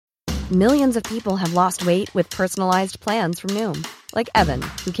Millions of people have lost weight with personalized plans from Noom. Like Evan,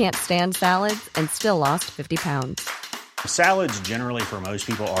 who can't stand salads and still lost 50 pounds. Salads generally for most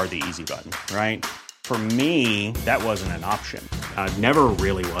people are the easy button, right? For me, that wasn't an option. I never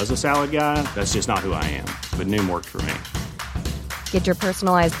really was a salad guy. That's just not who I am. But Noom worked for me. Get your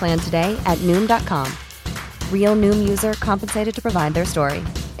personalized plan today at Noom.com. Real Noom user compensated to provide their story.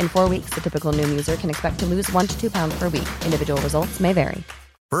 In 4 weeks, the typical Noom user can expect to lose 1 to 2 pounds per week. Individual results may vary.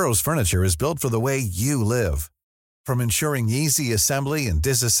 Burrow's furniture is built for the way you live. From ensuring easy assembly and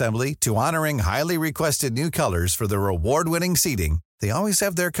disassembly to honoring highly requested new colors for their award-winning seating, they always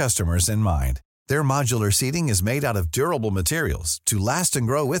have their customers in mind. Their modular seating is made out of durable materials to last and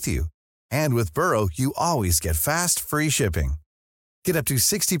grow with you. And with Burrow, you always get fast, free shipping. Get up to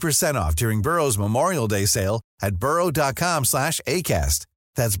 60% off during Burrow's Memorial Day sale at burrow.com/ACAST.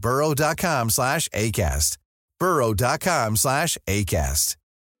 That's burrow.com/ACAST. burrow.com/ACAST.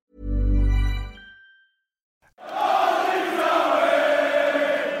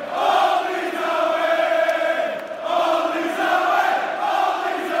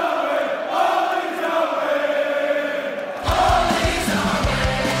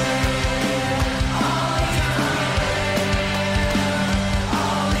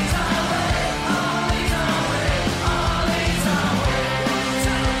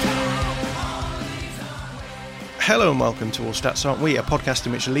 Hello and welcome to All Stats Aren't We, a podcast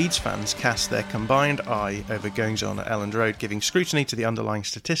in which Leeds fans cast their combined eye over goings-on at Elland Road, giving scrutiny to the underlying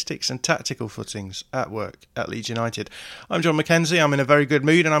statistics and tactical footings at work at Leeds United. I'm John Mackenzie, I'm in a very good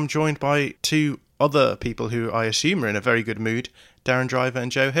mood, and I'm joined by two other people who I assume are in a very good mood, Darren Driver and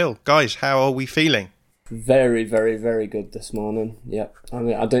Joe Hill. Guys, how are we feeling? Very, very, very good this morning. Yep. I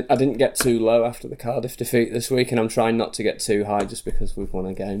mean, I didn't get too low after the Cardiff defeat this week, and I'm trying not to get too high just because we've won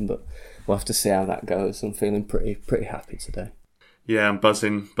a game, but we'll have to see how that goes. I'm feeling pretty happy today. Yeah, I'm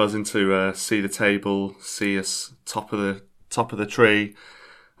buzzing to see the table, see us top of the tree.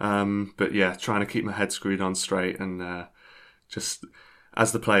 But yeah, trying to keep my head screwed on straight and just,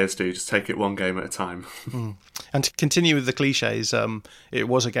 as the players do, just take it one game at a time. And to continue with the cliches, it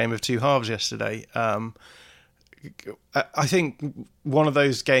was a game of two halves yesterday. I think one of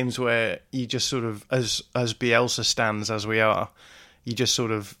those games where you just sort of, as Bielsa stands as we are, you just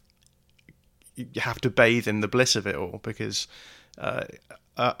sort of you have to bathe in the bliss of it all, because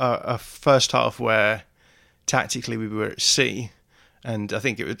a first half where tactically we were at sea, and I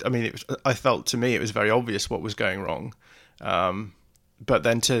think I felt to me it was very obvious what was going wrong. But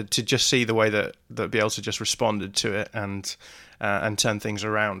then to just see the way that Bielsa just responded to it and turn things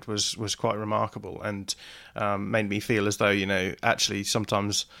around was quite remarkable, and made me feel as though, actually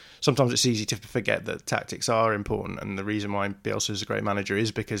sometimes it's easy to forget that tactics are important, and the reason why Bielsa is a great manager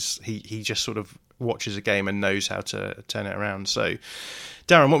is because he just sort of watches a game and knows how to turn it around. So,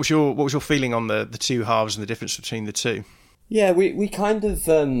 Darren, what was your feeling on the two halves and the difference between the two? Yeah, we kind of.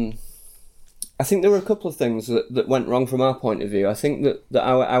 I think there were a couple of things that went wrong from our point of view. I think that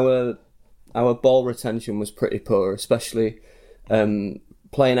our ball retention was pretty poor, especially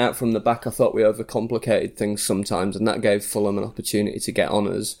playing out from the back. I thought we overcomplicated things sometimes, and that gave Fulham an opportunity to get on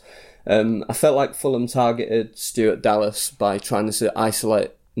us. I felt like Fulham targeted Stuart Dallas by trying to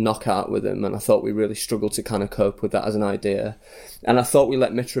isolate Knockout with him, and I thought we really struggled to kind of cope with that as an idea. And I thought we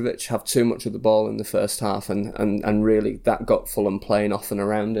let Mitrovic have too much of the ball in the first half, and really that got Fulham playing off and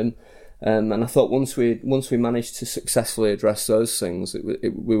around him. And I thought once we managed to successfully address those things,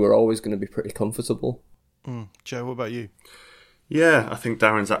 we were always going to be pretty comfortable. Joe, what about you? Yeah, I think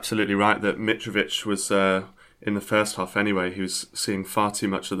Darren's absolutely right that Mitrovic was, in the first half anyway, he was seeing far too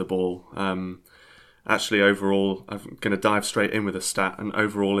much of the ball. Actually, overall, I'm going to dive straight in with a stat, and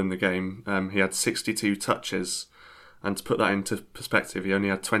overall in the game, he had 62 touches, and to put that into perspective, he only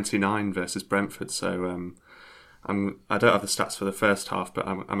had 29 versus Brentford, so I don't have the stats for the first half, but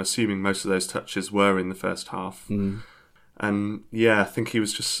I'm assuming most of those touches were in the first half. And yeah, I think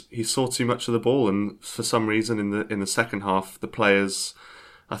he saw too much of the ball, and for some reason in the second half, the players,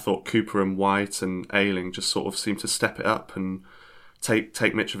 I thought Cooper and White and Ayling just sort of seemed to step it up and take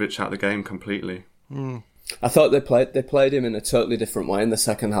Mitrovic out of the game completely. I thought they played him in a totally different way in the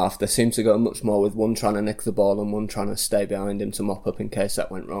second half. They seemed to go much more with one trying to nick the ball and one trying to stay behind him to mop up in case that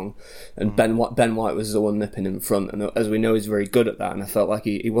went wrong. And Ben White was the one nipping in front, and as we know, he's very good at that. And I felt like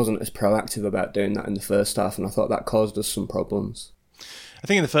he wasn't as proactive about doing that in the first half, and I thought that caused us some problems. I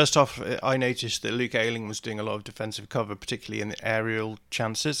think in the first half, I noticed that Luke Ayling was doing a lot of defensive cover, particularly in the aerial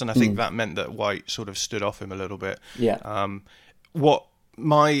chances, and I think that meant that White sort of stood off him a little bit. Yeah. What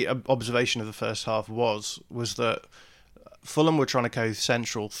my observation of the first half was that Fulham were trying to go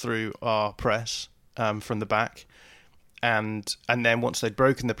central through our press from the back, and then once they'd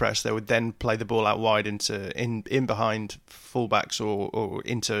broken the press, they would then play the ball out wide in behind fullbacks or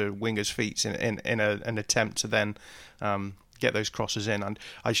into wingers' feet in an attempt to then get those crosses in. And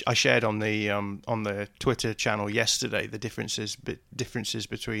I shared on the Twitter channel yesterday the differences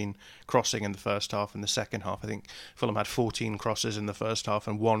between crossing in the first half and the second half. I think Fulham had 14 crosses in the first half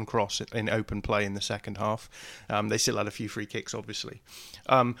and 1 cross in open play in the second half. They still had a few free kicks, obviously.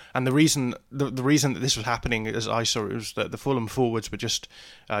 And the reason that this was happening, as I saw it, was that the Fulham forwards were just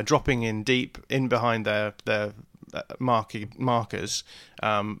dropping in deep in behind their markers,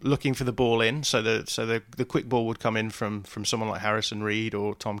 looking for the ball in, so the quick ball would come in from someone like Harrison Reed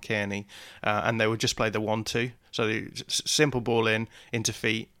or Tom Kearney, and they would just play the 1-2. So the simple ball into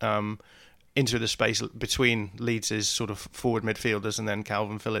feet, into the space between Leeds' sort of forward midfielders and then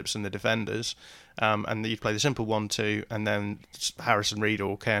Calvin Phillips and the defenders, and you'd play the simple 1-2, and then Harrison Reed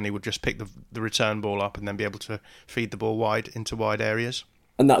or Kearney would just pick the return ball up and then be able to feed the ball wide into wide areas.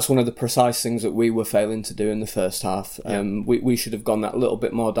 And that's one of the precise things that we were failing to do in the first half. We should have gone that little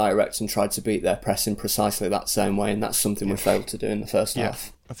bit more direct and tried to beat their pressing precisely that same way, and that's something we failed to do in the first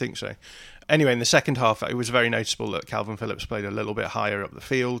half. I think so. Anyway, in the second half, it was very noticeable that Calvin Phillips played a little bit higher up the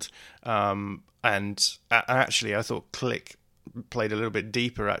field, and actually I thought Klich played a little bit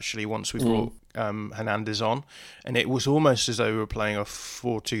deeper actually once we brought Hernandez on, and it was almost as though we were playing a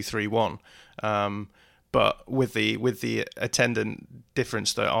 4-2-3-1. But with the attendant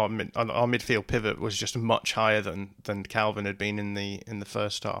difference that our midfield pivot was just much higher than Calvin had been in the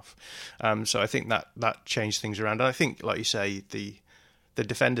first half, so I think that changed things around. And I think, like you say, the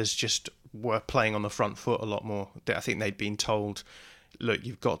defenders just were playing on the front foot a lot more. I think they'd been told, look,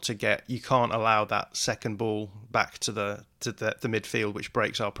 you can't allow that second ball back to the midfield, which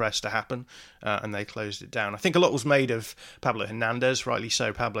breaks our press, to happen, and they closed it down. I think a lot was made of Pablo Hernandez, rightly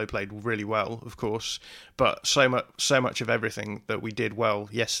so. Pablo played really well, of course, but so much of everything that we did well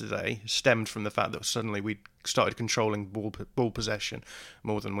yesterday stemmed from the fact that suddenly we started controlling ball possession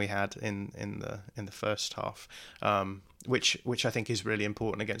more than we had in the first half, which I think is really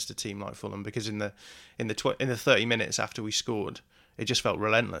important against a team like Fulham, because in the 30 minutes after we scored, it just felt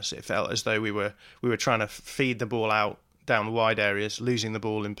relentless. It felt as though we were trying to feed the ball out down wide areas, losing the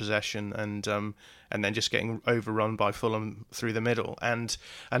ball in possession, and then just getting overrun by Fulham through the middle. And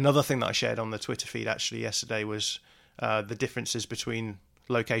another thing that I shared on the Twitter feed actually yesterday was the differences between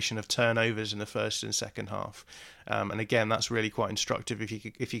location of turnovers in the first and second half, and again that's really quite instructive if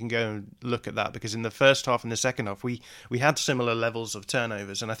you can go and look at that, because in the first half and the second half we had similar levels of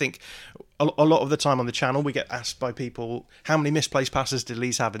turnovers, and I think a lot of the time on the channel we get asked by people, how many misplaced passes did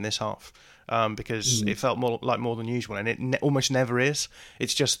Leeds have in this half? Because it felt more than usual, and it almost never is.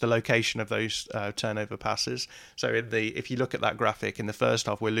 It's just the location of those turnover passes. So if you look at that graphic, in the first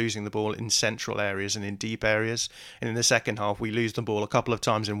half we're losing the ball in central areas and in deep areas, and in the second half we lose the ball a couple of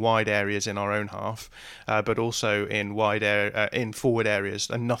times in wide areas in our own half, but also in in forward areas,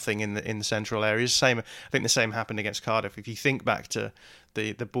 and nothing in the central areas. I think the same happened against Cardiff. If you think back to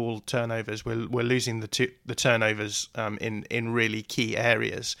the ball turnovers, we're losing the turnovers in really key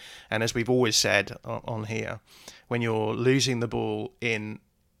areas, and as we've always said on here, when you're losing the ball in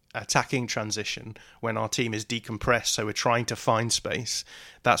attacking transition, when our team is decompressed, so we're trying to find space,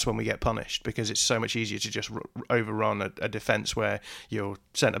 that's when we get punished, because it's so much easier to just overrun a defence where your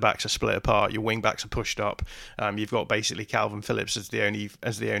centre backs are split apart, your wing backs are pushed up, you've got basically Calvin Phillips as the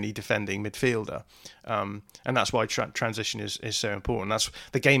only defending midfielder, and that's why transition is so important.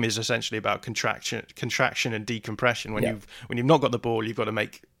 The game is essentially about contraction and decompression. When you've not got the ball, you've got to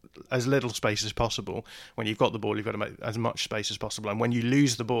make as little space as possible. When you've got the ball, you've got to make as much space as possible. And when you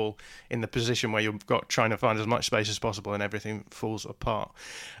lose the ball in the position where you've got trying to find as much space as possible, and everything falls apart.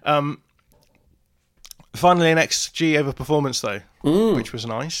 Finally, an XG over performance though, which was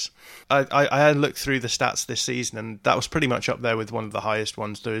nice. I had looked through the stats this season, and that was pretty much up there with one of the highest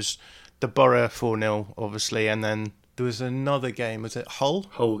ones. There's the Borough 4-0, obviously, and then there was another game. Was it Hull?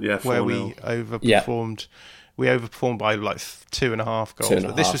 Hull, yeah, 4-0. Where we overperformed. Yeah. We overperformed by like 2.5 goals.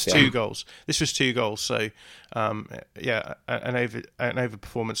 But this was 2 goals. This was 2 goals. So, an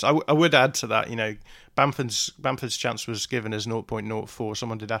overperformance. I would add to that, Bamford's chance was given as 0.04.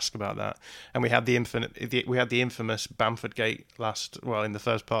 Someone did ask about that, and we had the infamous Bamford gate in the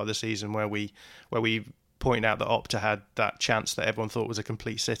first part of the season where we point out that Opta had that chance that everyone thought was a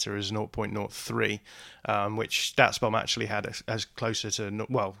complete sitter as 0.03, which StatsBomb actually had as closer to, I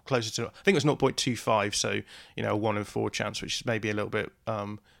think it was 0.25, so, a 1 in 4 chance, which is maybe a little bit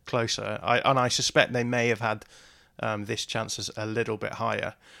closer. I suspect they may have had this chance as a little bit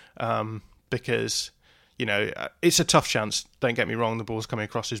higher, because it's a tough chance. Don't get me wrong. The ball's coming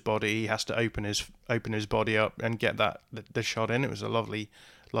across his body. He has to open his body up and get the shot in. It was a lovely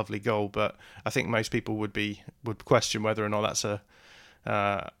goal, but I think most people would question whether or not that's a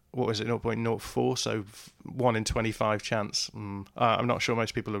what was it, 0.04, so 1 in 25 chance. I'm not sure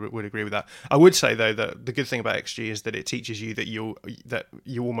most people would agree with that. I would say though that the good thing about XG is that it teaches you that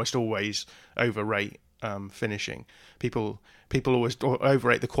you almost always overrate finishing. People always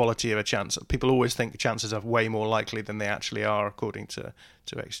overrate the quality of a chance. People always think chances are way more likely than they actually are according to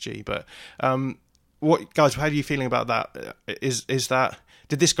XG. But what, guys, how are you feeling about that? Is that,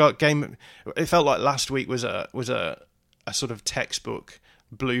 did this game? It felt like last week was a sort of textbook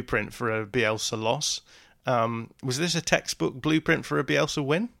blueprint for a Bielsa loss. Was this a textbook blueprint for a Bielsa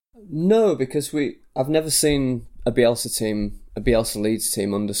win? No, because I've never seen a Bielsa Leeds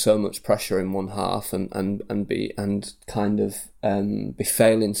team under so much pressure in one half and be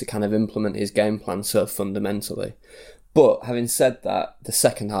failing to kind of implement his game plan so fundamentally. But having said that, the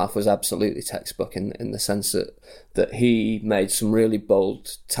second half was absolutely textbook in the sense that he made some really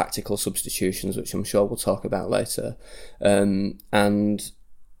bold tactical substitutions, which I'm sure we'll talk about later, and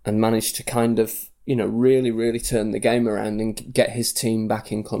managed to kind of, really, really turn the game around and get his team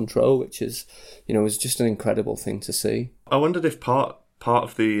back in control, which is, was just an incredible thing to see. I wondered if part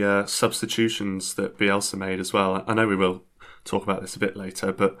of the substitutions that Bielsa made as well, I know we will talk about this a bit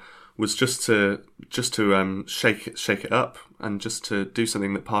later, but was just to shake it up and just to do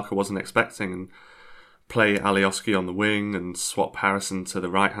something that Parker wasn't expecting and play Alioski on the wing and swap Harrison to the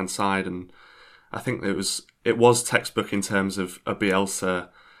right hand side. And I think it was textbook in terms of a Bielsa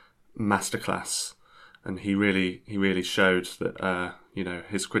masterclass, and he really showed that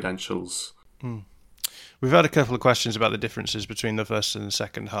his credentials. We've had a couple of questions about the differences between the first and the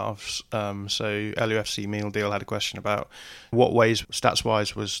second halves. So LUFC Meal Deal had a question about what ways,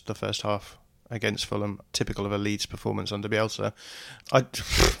 stats-wise, was the first half against Fulham typical of a Leeds performance under Bielsa. I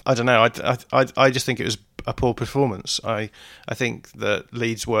don't know. I just think it was a poor performance. I think that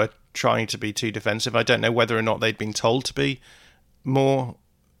Leeds were trying to be too defensive. I don't know whether or not they'd been told to be more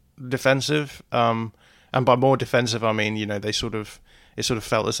defensive. And by more defensive, I mean, it sort of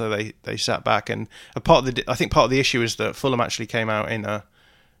felt as though they sat back, and I think part of the issue is that Fulham actually came out in a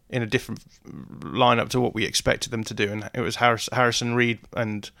different lineup to what we expected them to do, and it was Harrison Reed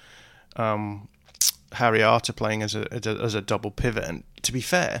and Harry Arter playing as a double pivot. And to be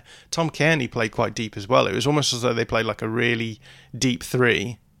fair, Tom Cairney played quite deep as well. It was almost as though they played like a really deep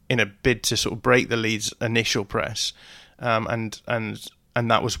three in a bid to sort of break the Leeds' initial press, and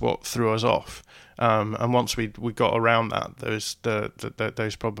that was what threw us off. And once we got around that,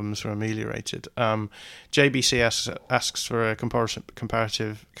 those problems were ameliorated. JBC asks for a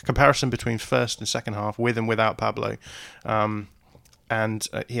comparison between first and second half with and without Pablo, and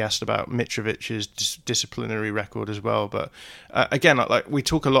he asked about Mitrovic's disciplinary record as well. But again, like we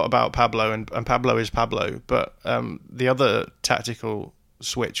talk a lot about Pablo, and Pablo is Pablo, but the other tactical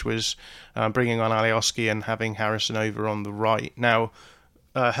switch was bringing on Alioski and having Harrison over on the right. Now,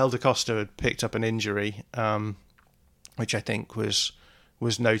 Helder Costa had picked up an injury, which I think was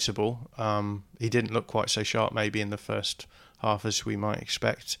notable. He didn't look quite so sharp maybe in the first half as we might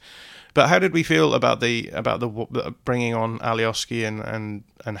expect. But how did we feel about the bringing on Alioski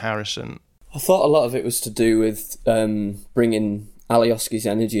and Harrison? I thought a lot of it was to do with bringing Alioski's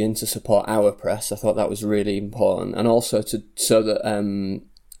energy in to support our press. I thought that was really important, and also so that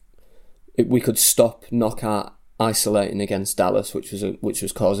we could stop Knockaert isolating against Dallas, which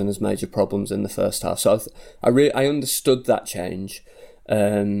was causing us major problems in the first half. So I understood that change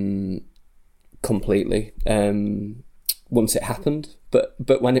completely once it happened.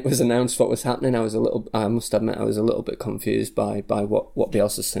 But when it was announced what was happening, I must admit I was a little bit confused by what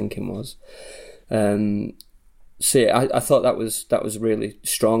Bielsa's thinking was. I thought that was really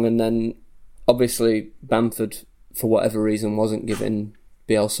strong. And then obviously Bamford, for whatever reason, wasn't giving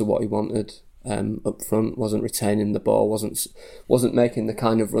Bielsa what he wanted. Up front, wasn't retaining the ball, wasn't making the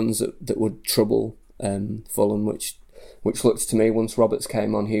kind of runs that would trouble Fulham, which looked to me, once Roberts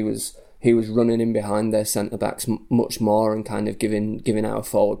came on, he was running in behind their centre backs much more and kind of giving our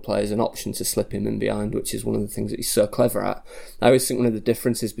forward players an option to slip him in behind, which is one of the things that he's so clever at. I always think one of the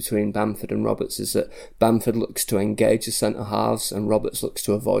differences between Bamford and Roberts is that Bamford looks to engage the centre halves and Roberts looks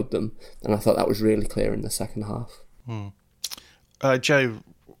to avoid them, and I thought that was really clear in the second half. Joe,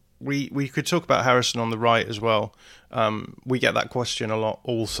 we could talk about Harrison on the right as well. We get that question a lot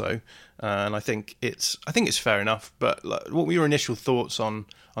also, and I think it's fair enough. But what were your initial thoughts on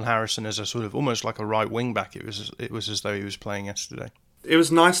Harrison as a sort of almost like a right wing back? It was as though he was playing yesterday. It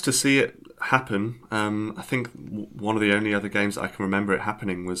was nice to see it happen. I think one of the only other games that I can remember it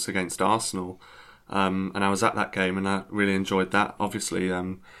happening was against Arsenal. and I was at that game and I really enjoyed that. Obviously,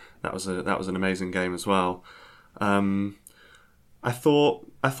 that was an amazing game as well. I thought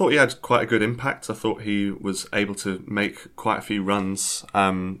he had quite a good impact. I thought he was able to make quite a few runs,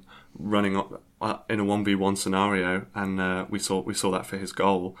 running up in a 1v1 scenario, and we saw that for his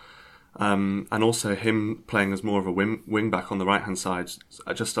goal. And also him playing as more of a wing back on the right hand side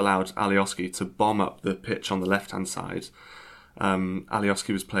just allowed Alioski to bomb up the pitch on the left hand side.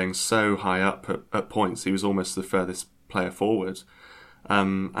 Alioski was playing so high up at points; he was almost the furthest player forward,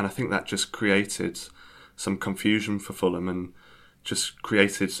 and I think that just created some confusion for Fulham and just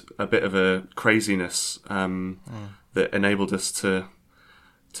created a bit of a craziness that enabled us to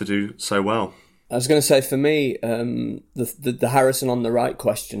do so well. I was going to say, for me, the Harrison on the right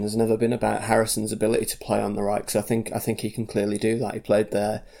question has never been about Harrison's ability to play on the right, because I think he can clearly do that. He played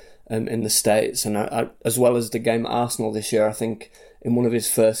there in the States, and I, as well as the game at Arsenal this year, I think in one of his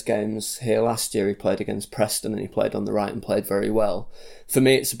first games here last year he played against Preston and he played on the right and played very well. For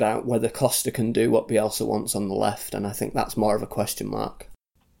me, it's about whether Costa can do what Bielsa wants on the left, and I think that's more of a question mark.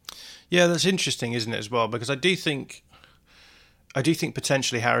 Yeah, that's interesting, isn't it, as well? Because I do think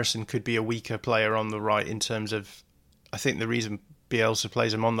potentially Harrison could be a weaker player on the right in terms of, I think the reason Bielsa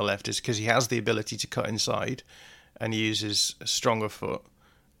plays him on the left is because he has the ability to cut inside and he uses a stronger foot.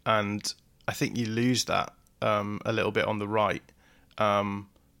 And I think you lose that a little bit on the right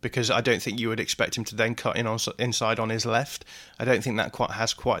because I don't think you would expect him to then cut in inside on his left. I don't think that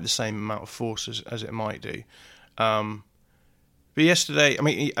has quite the same amount of force as it might do. But yesterday,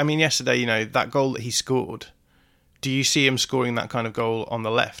 yesterday, that goal that he scored, do you see him scoring that kind of goal on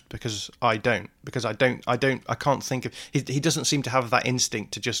the left? Because I don't. Because I can't think of... He doesn't seem to have that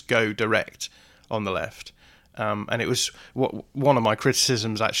instinct to just go direct on the left. And it was one of my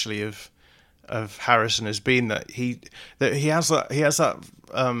criticisms, actually, of Harrison has been that he has that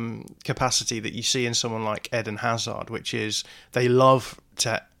capacity that you see in someone like Eden Hazard, which is they love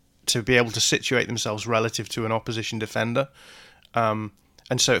to be able to situate themselves relative to an opposition defender. And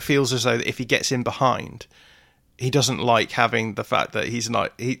so it feels as though if he gets in behind... He doesn't like having the fact that he's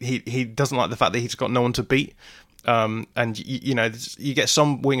not. He doesn't like the fact that he's got no one to beat. And you get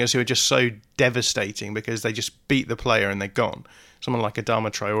some wingers who are just so devastating because they just beat the player and they're gone. Someone like Adama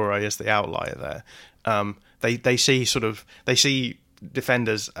Traore is the outlier there. They see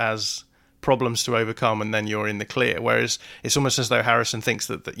defenders as problems to overcome, and then you're in the clear. Whereas it's almost as though Harrison thinks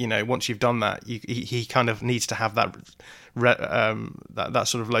that once you've done that, he kind of needs to have that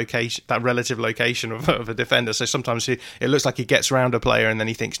sort of location, that relative location of a defender. So sometimes it looks like he gets around a player, and then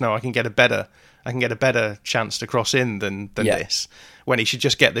he thinks, no, I can get a better chance to cross in than this. When he should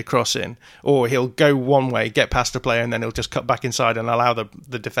just get the cross in, or he'll go one way, get past a player, and then he'll just cut back inside and allow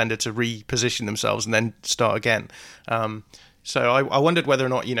the defender to reposition themselves and then start again. So I wondered whether or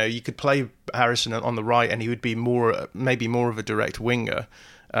not you could play Harrison on the right and he would be maybe more of a direct winger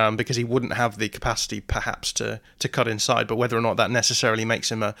because he wouldn't have the capacity perhaps to cut inside, but whether or not that necessarily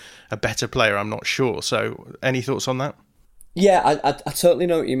makes him a better player, I'm not sure. So any thoughts on that? Yeah, I totally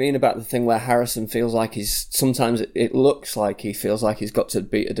know what you mean about the thing where Harrison feels like sometimes it looks like he feels like he's got to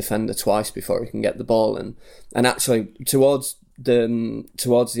beat a defender twice before he can get the ball in. And actually towards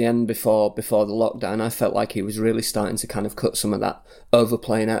the end before the lockdown, I felt like he was really starting to kind of cut some of that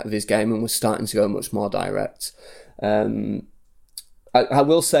overplaying out of his game and was starting to go much more direct. I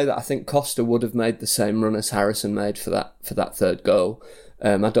will say that I think Costa would have made the same run as Harrison made for that third goal.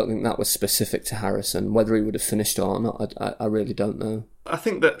 I don't think that was specific to Harrison. Whether he would have finished or not, I really don't know. I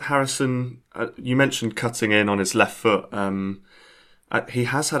think that Harrison, you mentioned cutting in on his left foot. He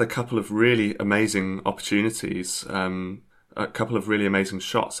has had a couple of really amazing opportunities, a couple of really amazing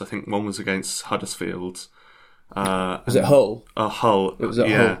shots. I think one was against Huddersfield. Was it Hull? Hull. It was at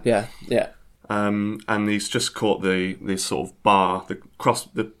Hull, yeah. And he's just caught the sort of bar,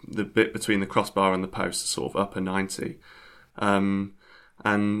 the bit between the crossbar and the post, sort of upper 90.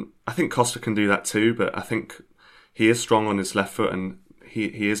 And I think Costa can do that too, but I think he is strong on his left foot and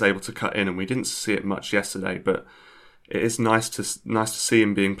he is able to cut in, and we didn't see it much yesterday, but it is nice to see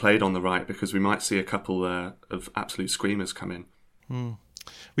him being played on the right, because we might see a couple of absolute screamers come in.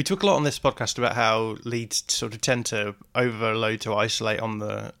 We talk a lot on this podcast about how Leeds sort of tend to overload to isolate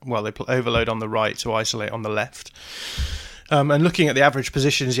they overload on the right to isolate on the left. And looking at the average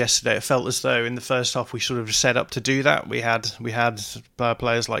positions yesterday, it felt as though in the first half we sort of set up to do that. We had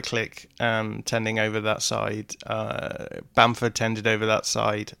players like Click tending over that side. Bamford tended over that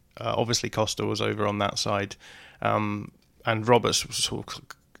side. Obviously Costa was over on that side. And Roberts sort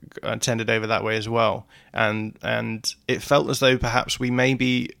of tended over that way as well. And it felt as though perhaps we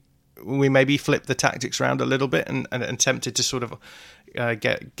maybe flipped the tactics around a little bit and attempted to sort of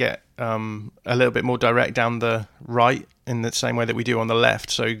get a little bit more direct down the right in the same way that we do on the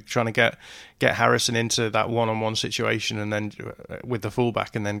left. So trying to get Harrison into that one-on-one situation and then with the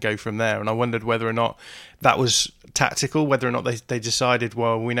fullback and then go from there. And I wondered whether or not that was tactical, whether or not they decided,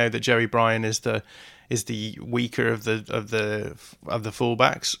 well, we know that Joey Bryan is the weaker of the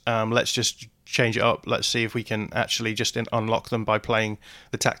fullbacks. Let's just change it up. Let's see if we can actually just unlock them by playing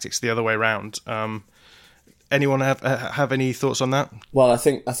the tactics the other way around. Anyone have any thoughts on that? Well, I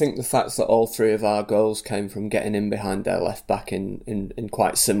think the fact that all three of our goals came from getting in behind their left back in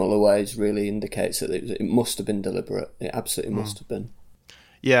quite similar ways really indicates that it must have been deliberate. It absolutely must have been.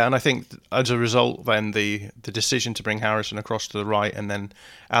 Yeah, and I think as a result, then the decision to bring Harrison across to the right and then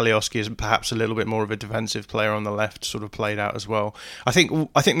Alioski is perhaps a little bit more of a defensive player on the left, sort of played out as well. I think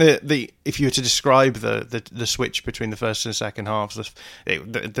the if you were to describe the switch between the first and second halves,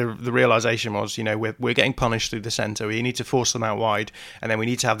 the realization was, we're getting punished through the centre. We need to force them out wide, and then we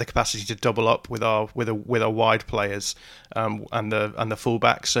need to have the capacity to double up with our wide players and the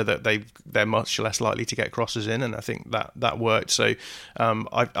fullbacks so that they're much less likely to get crosses in. And I think that worked. So.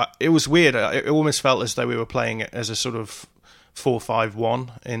 It was weird. It almost felt as though we were playing as a sort of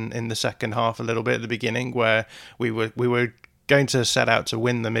 4-5-1 in the second half a little bit at the beginning, where we were going to set out to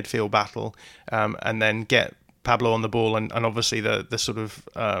win the midfield battle and then get Pablo on the ball, and obviously the sort of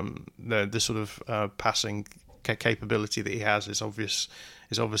passing capability that he has is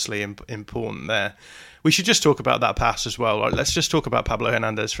obviously important there. We should just talk about that pass as well. Let's just talk about Pablo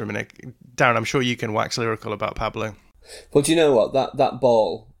Hernandez for a minute. Darren, I'm sure you can wax lyrical about Pablo. Well, do you know what? That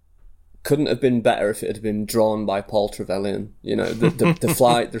ball couldn't have been better if it had been drawn by Paul Trevelyan. The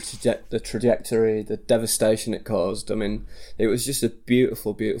flight, the trajectory, the devastation it caused. I mean, it was just a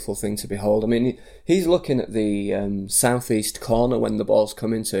beautiful, beautiful thing to behold. I mean, he's looking at the southeast corner when the ball's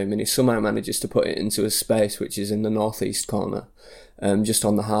coming to him, and he somehow manages to put it into a space which is in the northeast corner, just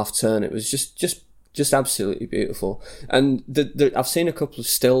on the half turn. It was just absolutely beautiful. And I've seen a couple of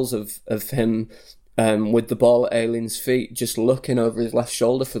stills of him. With the ball at Aileen's feet, just looking over his left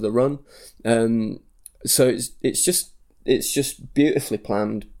shoulder for the run. So it's just beautifully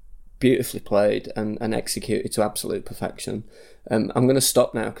planned, beautifully played, and executed to absolute perfection. I'm going to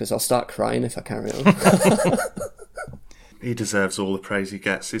stop now because I'll start crying if I carry on. He deserves all the praise he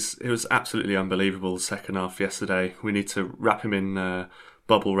gets. It was absolutely unbelievable the second half yesterday. We need to wrap him in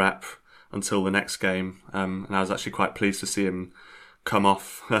bubble wrap until the next game, and I was actually quite pleased to see him come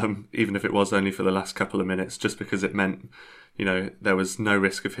off, even if it was only for the last couple of minutes, just because it meant, there was no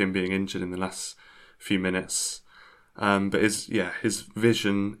risk of him being injured in the last few minutes. But his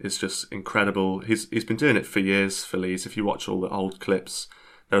vision is just incredible. He's been doing it for years for Leeds. If you watch all the old clips,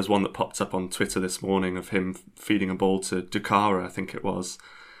 there was one that popped up on Twitter this morning of him feeding a ball to Dukara, I think it was.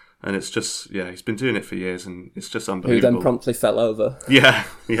 And it's just, he's been doing it for years, and it's just unbelievable. Who then promptly fell over. Yeah.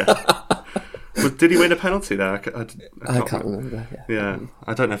 Well, did he win a penalty there? I can't remember. Yeah,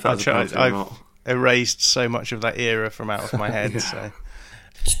 I don't know if that was a penalty or not. I've erased so much of that era from out of my head. So.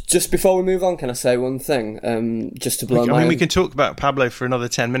 Just before we move on, can I say one thing? Just to blow we can talk about Pablo for another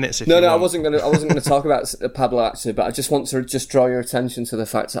 10 minutes if you want. I wasn't going to talk about Pablo actually, but I just want to draw your attention to the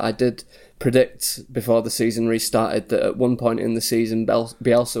fact that I did predict before the season restarted that at one point in the season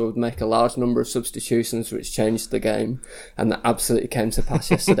Bielsa would make a large number of substitutions which changed the game, and that absolutely came to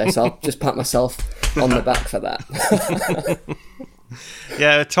pass yesterday. So I'll just pat myself on the back for that.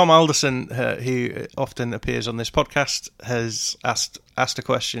 Yeah, Tom Alderson, who often appears on this podcast, has asked a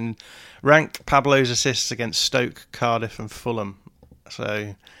question: rank Pablo's assists against Stoke, Cardiff, and Fulham.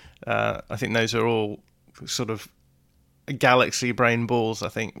 So I think those are all sort of galaxy brain balls, I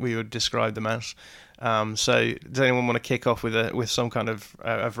think we would describe them as. So does anyone want to kick off with some kind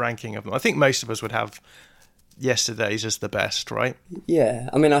of ranking of them? I think most of us would have yesterday's as the best, right? Yeah,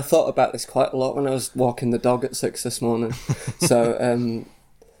 I mean, I thought about this quite a lot when I was walking the dog at 6 this morning. So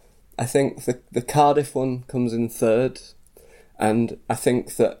I think the Cardiff one comes in third, and I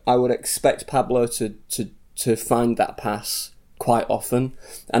think that I would expect Pablo to find that pass quite often,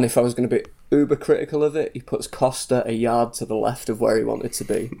 and if I was going to be uber critical of it, he puts Costa a yard to the left of where he wanted to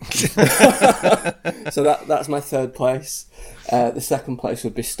be. So that's my third place. The second place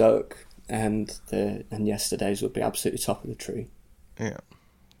would be Stoke, and yesterday's would be absolutely top of the tree. Yeah,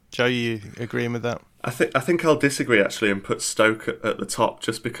 Joe, you agreeing with that? I think I'll disagree actually and put Stoke at the top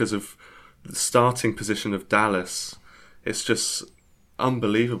just because of the starting position of Dallas. It's just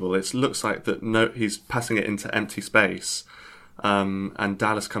unbelievable. It looks like that he's passing it into empty space, and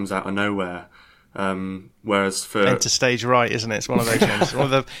Dallas comes out of nowhere Whereas for enter stage right, isn't it? It's one of those games.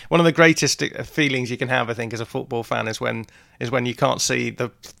 one of the greatest feelings you can have, I think, as a football fan is when you can't see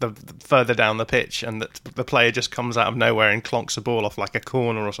the further down the pitch, and the player just comes out of nowhere and clonks the ball off like a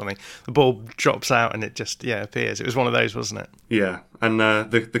corner or something. The ball drops out and it just appears. It was one of those, wasn't it? Yeah, and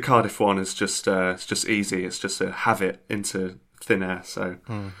the Cardiff one is just it's just easy. It's just to have it into thin air. So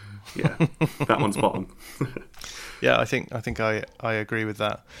yeah, that one's bottom. Yeah, I think I agree with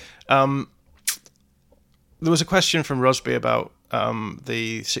that. There was a question from Rusby about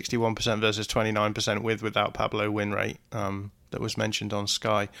the 61% versus 29% without Pablo win rate that was mentioned on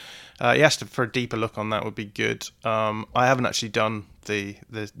Sky. He asked for a deeper look on that would be good. I haven't actually done the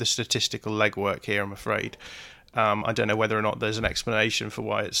statistical legwork here, I'm afraid. I don't know whether or not there's an explanation for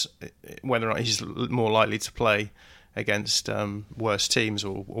whether or not he's more likely to play against worse teams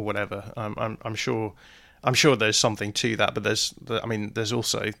or whatever. I'm sure there's something to that, but there's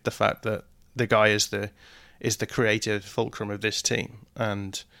also the fact that the guy is the creative fulcrum of this team,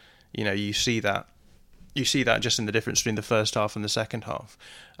 and you see that just in the difference between the first half and the second half.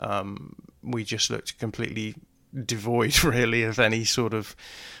 We just looked completely devoid, really, of any sort of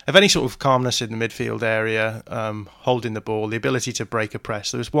calmness in the midfield area, holding the ball, the ability to break a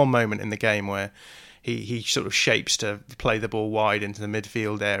press. There was one moment in the game where he sort of shapes to play the ball wide into the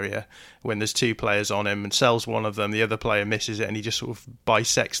midfield area when there's two players on him and sells one of them, the other player misses it, and he just sort of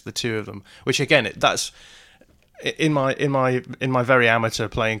bisects the two of them. Which again, that's in my very amateur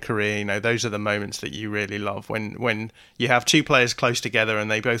playing career. Those are the moments that you really love when you have two players close together and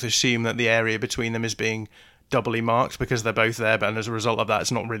they both assume that the area between them is being doubly marked because they're both there, but as a result of that,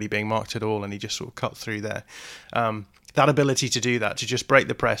 it's not really being marked at all, and he just sort of cut through there. That ability to do that, to just break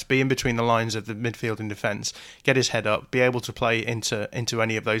the press, be in between the lines of the midfield and defence, get his head up, be able to play into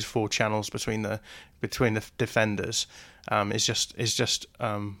any of those four channels between the defenders, is just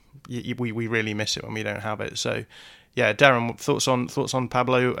we really miss it when we don't have it. So, yeah, Darren, thoughts on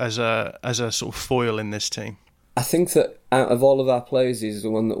Pablo as a sort of foil in this team? I think that out of all of our players, he's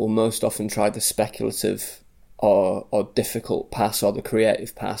the one that will most often try the speculative or difficult pass or the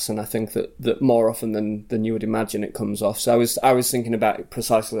creative pass, and I think that more often than you would imagine it comes off. So I was thinking about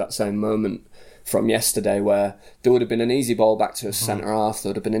precisely that same moment from yesterday where there would have been an easy ball back to a centre half,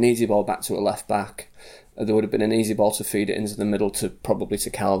 there would have been an easy ball back to a left back, there would have been an easy ball to feed it into the middle probably to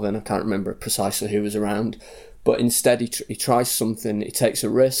Calvin. I can't remember precisely who was around, but instead he tries something, he takes a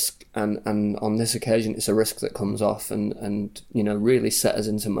risk, and on this occasion it's a risk that comes off and really set us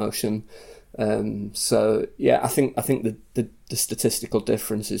into motion. So yeah, I think the statistical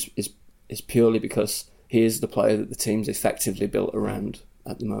difference is purely because he is the player that the team's effectively built around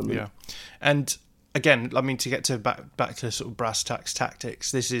at the moment. Yeah, and again, to get to back to sort of brass tacks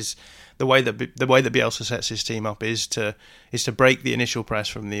tactics, this is the way that Bielsa sets his team up is to break the initial press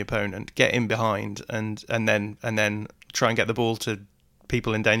from the opponent, get in behind, and then try and get the ball to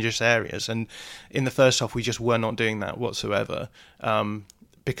people in dangerous areas. And in the first half, we just were not doing that whatsoever.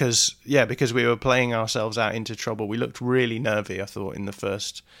 Because we were playing ourselves out into trouble. We looked really nervy, I thought, in the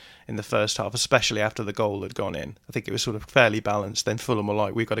first half, especially after the goal had gone in. I think it was sort of fairly balanced. Then Fulham were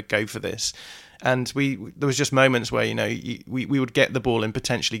like, we've got to go for this. And there was just moments where, we would get the ball in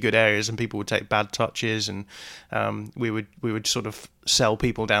potentially good areas and people would take bad touches, and we would sort of sell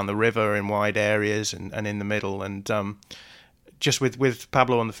people down the river in wide areas and in the middle. And just with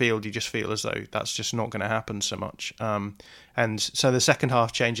Pablo on the field, you just feel as though that's just not going to happen so much. And so the second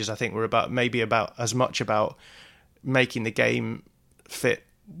half changes, I think, were about as much about making the game fit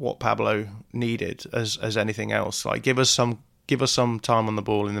what Pablo needed as anything else. Like give us some time on the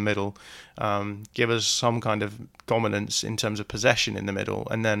ball in the middle, give us some kind of dominance in terms of possession in the middle,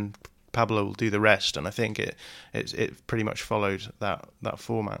 and then Pablo will do the rest. And I think it pretty much followed that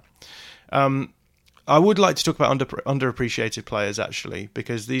format. I would like to talk about underappreciated players, actually,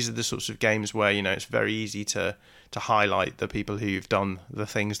 because these are the sorts of games where it's very easy to highlight the people who've done the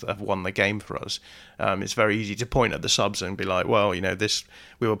things that have won the game for us. It's very easy to point at the subs and be like, well,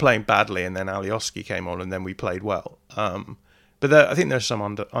 we were playing badly, and then Alioski came on, and then we played well. But I think there's some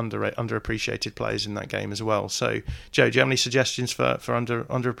underappreciated players in that game as well. So, Joe, do you have any suggestions for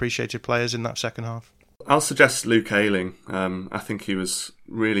underappreciated players in that second half? I'll suggest Luke Ayling. I think he was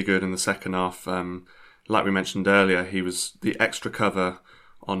really good in the second half. Like we mentioned earlier, he was the extra cover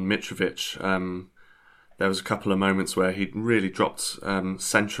on Mitrovic. There was a couple of moments where he really dropped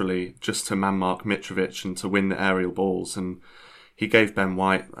centrally just to man-mark Mitrovic and to win the aerial balls. And he gave Ben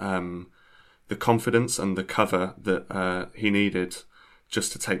White the confidence and the cover that he needed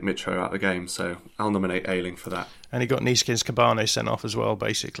just to take Mitro out of the game. So I'll nominate Ayling for that. And he got Neeskens Cabano sent off as well,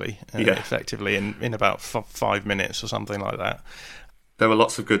 basically, effectively in about 5 minutes or something like that. There were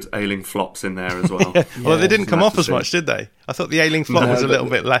lots of good Ayling flops in there as well. Well, they didn't come off as see. much, did they? I thought the Ayling flop was a little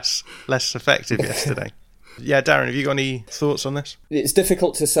bit less effective yesterday. Yeah, Darren, have you got any thoughts on this? It's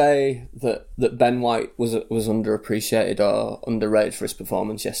difficult to say that Ben White was underappreciated or underrated for his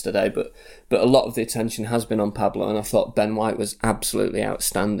performance yesterday, but a lot of the attention has been on Pablo, and I thought Ben White was absolutely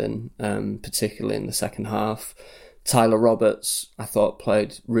outstanding, particularly in the second half. Tyler Roberts, I thought,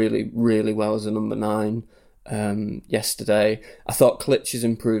 played really, really well as a number 9 yesterday. I thought Klitsch's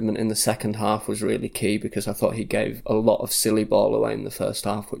improvement in the second half was really key, because I thought he gave a lot of silly ball away in the first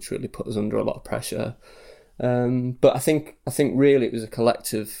half, which really put us under a lot of pressure. But I think really it was a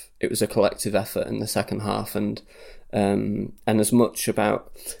collective effort in the second half, and as much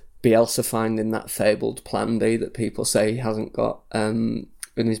about Bielsa finding that fabled plan B that people say he hasn't got in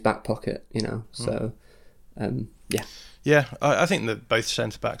his back pocket, So Yeah, I think that both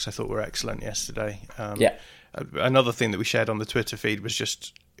centre backs I thought were excellent yesterday. Another thing that we shared on the Twitter feed was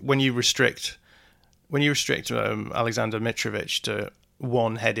just when you restrict Alexander Mitrovic to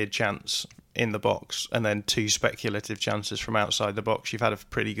one-headed chance in the box and then 2 speculative chances from outside the box, you've had a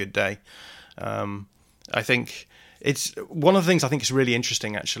pretty good day. I think it's one of the things I think is really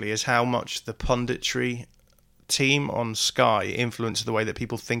interesting actually is how much the punditry team on Sky influenced the way that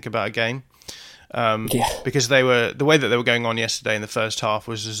people think about a game. Because the way that they were going on yesterday in the first half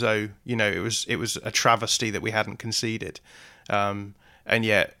was as though it was a travesty that we hadn't conceded, and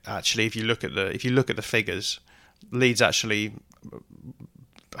yet actually if you look at the figures, Leeds actually,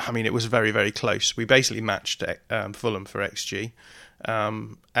 I mean, it was very, very close. We basically matched Fulham for XG,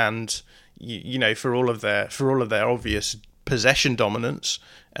 and for all of their obvious possession dominance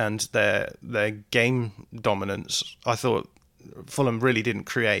and their game dominance, I thought Fulham really didn't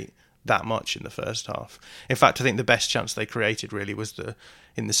create that much in the first half. In fact, I think the best chance they created really was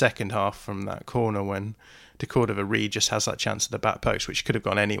in the second half from that corner when De Cordova-Reid just has that chance at the back post, which could have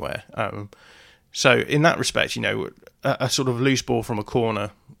gone anywhere. So in that respect, a sort of loose ball from a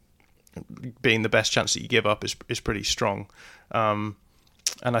corner being the best chance that you give up is pretty strong. And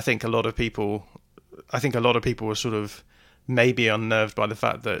I think a lot of people were sort of maybe unnerved by the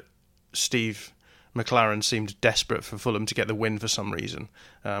fact that Steve McLaren seemed desperate for Fulham to get the win for some reason,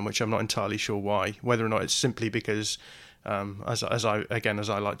 which I'm not entirely sure why. Whether or not it's simply because, as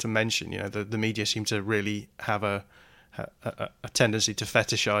I like to mention, the media seem to really have a tendency to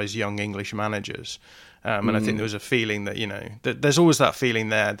fetishise young English managers, and I think there was a feeling that there's always that feeling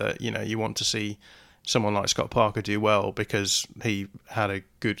there that you want to see someone like Scott Parker do well because he had a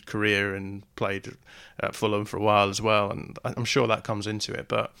good career and played at Fulham for a while as well, and I'm sure that comes into it.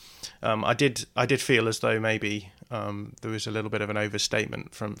 But I did feel as though maybe there was a little bit of an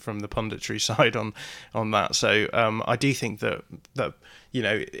overstatement from the punditry side on that. So I do think that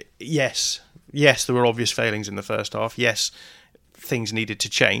yes, there were obvious failings in the first half. Yes, things needed to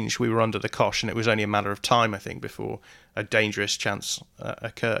change. We were under the cosh, and it was only a matter of time, I think, before a dangerous chance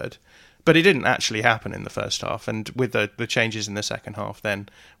occurred. But it didn't actually happen in the first half, and with the changes in the second half, then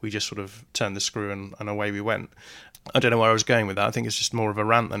we just sort of turned the screw and away we went. I don't know where I was going with that. I think it's just more of a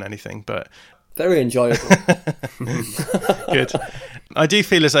rant than anything, but very enjoyable. Good. I do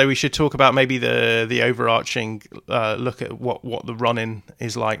feel as though we should talk about maybe the overarching look at what the run-in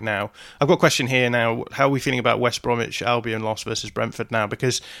is like now. I've got a question here now. How are we feeling about West Bromwich Albion loss versus Brentford now?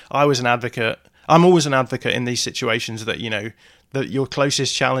 Because I'm always an advocate in these situations that that your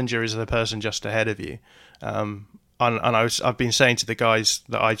closest challenger is the person just ahead of you. I've been saying to the guys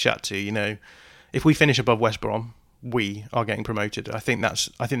that I chat to, if we finish above West Brom, we are getting promoted. I think that's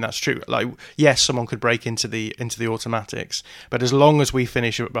true. Like, yes, someone could break into the automatics, but as long as we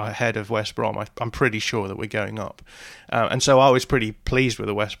finish ahead of West Brom, I'm pretty sure that we're going up. And so I was pretty pleased with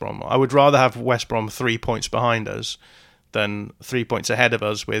the West Brom. I would rather have West Brom 3 points behind us than 3 points ahead of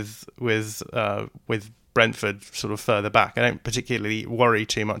us with Brentford sort of further back. I don't particularly worry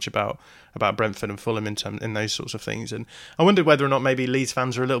too much about Brentford and Fulham in those sorts of things. And I wondered whether or not maybe Leeds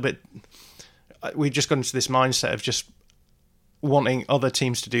fans are a little bit. We've just got into this mindset of just wanting other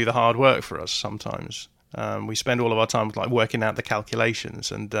teams to do the hard work for us. Sometimes we spend all of our time like working out the calculations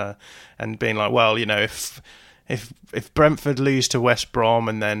and being like, well, if Brentford lose to West Brom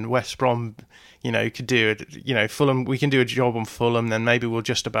and then West Brom, could do it. Fulham, we can do a job on Fulham, then maybe we'll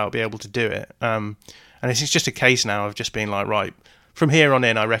just about be able to do it. And it's just a case now of just being like, right, from here on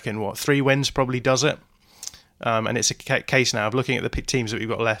in, I reckon 3 wins probably does it. And it's a case now of looking at the teams that we've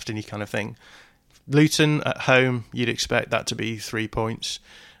got left, and you kind of think, Luton at home, you'd expect that to be 3 points.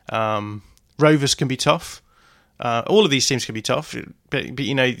 Rovers can be tough. All of these teams can be tough, but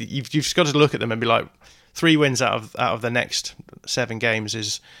you've just got to look at them and be like, 3 wins out of the next 7 games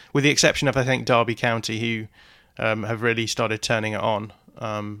is, with the exception of I think Derby County, who have really started turning it on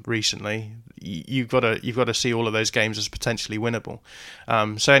recently. You've got to see all of those games as potentially winnable.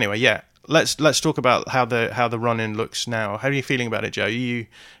 So anyway, yeah, let's talk about how the run in looks now. How are you feeling about it, Joe?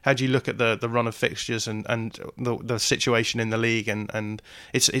 How do you look at the run of fixtures and the situation in the league? And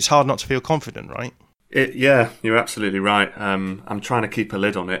it's hard not to feel confident, right? Yeah, you're absolutely right. I'm trying to keep a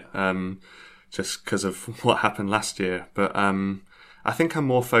lid on it, just because of what happened last year. But I think I'm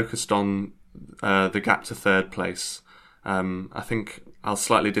more focused on the gap to third place. I think I'll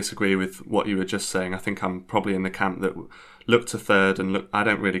slightly disagree with what you were just saying. I think I'm probably in the camp that look to third and I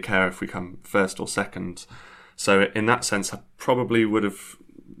don't really care if we come first or second. So in that sense, I probably would have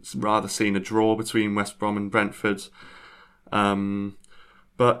rather seen a draw between West Brom and Brentford.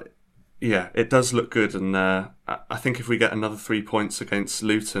 But yeah, it does look good. And I think if we get another 3 points against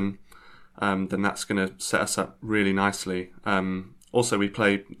Luton, then that's going to set us up really nicely. Also, we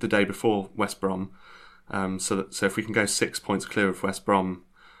play the day before West Brom. So if we can go 6 points clear of West Brom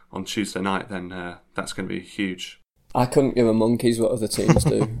on Tuesday night, then that's going to be huge. I couldn't give a monkey's what other teams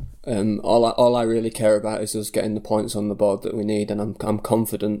do. All I really care about is us getting the points on the board that we need, and I'm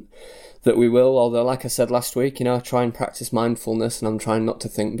confident that we will. Although, like I said last week, I try and practice mindfulness, and I'm trying not to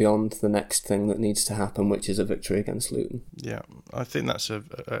think beyond the next thing that needs to happen, which is a victory against Luton. Yeah, I think that's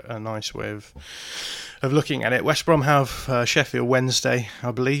a nice way of looking at it. West Brom have Sheffield Wednesday,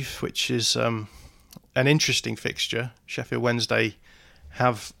 I believe, which is an interesting fixture. Sheffield Wednesday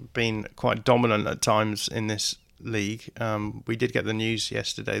have been quite dominant at times in this league. We did get the news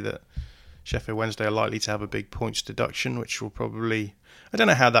yesterday that Sheffield Wednesday are likely to have a big points deduction, which will probably, I don't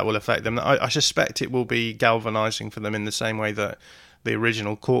know how that will affect them. I suspect it will be galvanising for them in the same way that the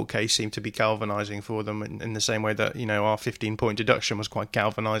original court case seemed to be galvanising for them, in the same way that our 15-point deduction was quite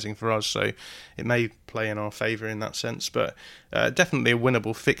galvanising for us. So it may play in our favour in that sense, but definitely a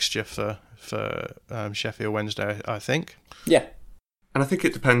winnable fixture for Sheffield Wednesday, I think. Yeah. And I think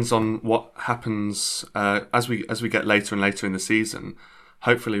it depends on what happens as we get later and later in the season.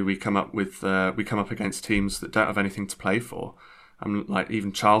 Hopefully, we come up against teams that don't have anything to play for. Like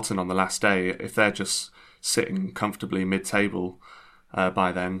even Charlton on the last day, if they're just sitting comfortably mid-table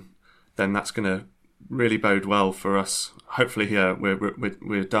by then that's going to really bode well for us. Hopefully, here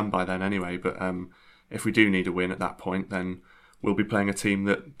we're done by then anyway. But if we do need a win at that point, then we'll be playing a team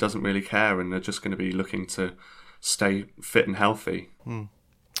that doesn't really care and they're just going to be looking to stay fit and healthy.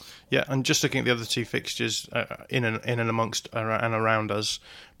 Yeah, and just looking at the other two fixtures in and amongst and around us,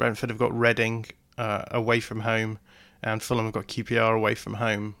 Brentford have got Reading away from home, and Fulham have got QPR away from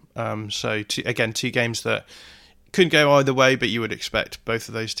home. So two games that could go either way, but you would expect both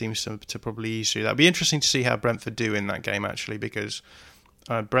of those teams to probably ease through that. It'd be interesting to see how Brentford do in that game, actually, because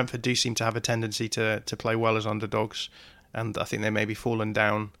Brentford do seem to have a tendency to play well as underdogs, and I think they may be fallen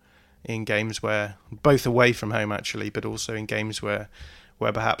down in games where, both away from home actually, but also in games where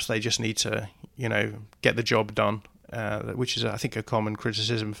perhaps they just need to, get the job done, which is, I think, a common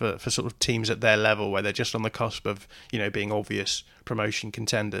criticism for sort of teams at their level where they're just on the cusp of, being obvious promotion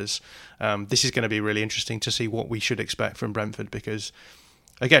contenders. This is going to be really interesting to see what we should expect from Brentford, because,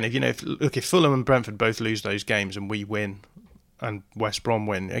 again, if Fulham and Brentford both lose those games and we win and West Brom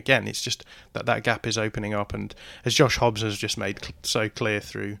win, again, it's just that gap is opening up, and as Josh Hobbs has just made so clear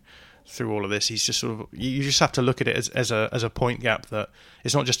through all of this, he's just sort of, you just have to look at it as a point gap, that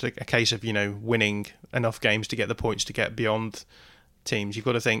it's not just a case of winning enough games to get the points to get beyond teams. You've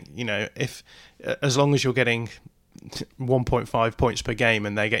got to think, if as long as you're getting 1.5 points per game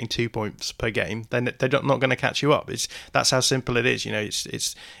and they're getting 2 points per game, then they're not going to catch you up. That's how simple it is.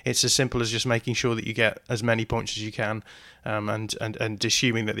 It's as simple as just making sure that you get as many points as you can, and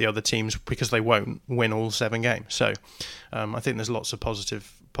assuming that the other teams, because they won't, win all 7 games. So I think there's lots of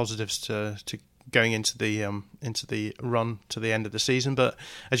positives to going into the run to the end of the season. But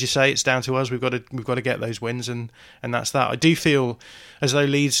as you say, it's down to us. We've got to get those wins, and that's that. I do feel as though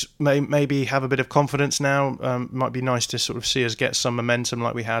Leeds maybe have a bit of confidence now. Might be nice to sort of see us get some momentum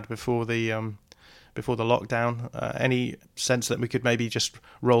like we had before the lockdown. Any sense that we could maybe just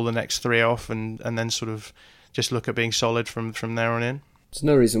roll the next 3 off and then sort of just look at being solid from there on in? There's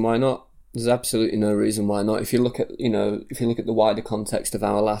no reason why not. There's absolutely no reason why not. If you look at the wider context of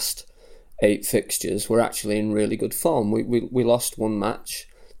our last 8 fixtures, we're actually in really good form. We lost 1 match,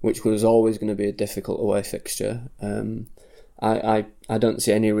 which was always going to be a difficult away fixture. I don't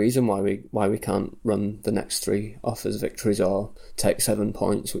see any reason why we can't run the next 3 off as victories or take 7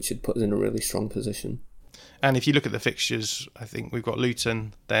 points, which would put us in a really strong position. And if you look at the fixtures, I think we've got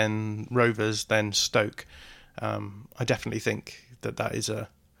Luton, then Rovers, then Stoke. I definitely think that is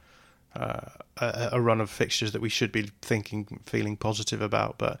a run of fixtures that we should be feeling positive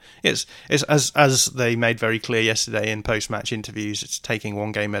about. But it's as they made very clear yesterday in post-match interviews, it's taking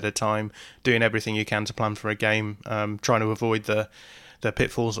one game at a time, doing everything you can to plan for a game, trying to avoid the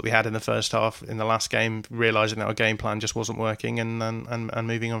pitfalls that we had in the first half in the last game, realising that our game plan just wasn't working, and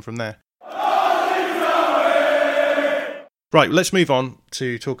moving on from there. Right, let's move on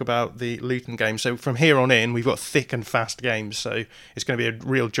to talk about the Luton game. So from here on in, we've got thick and fast games, so it's going to be a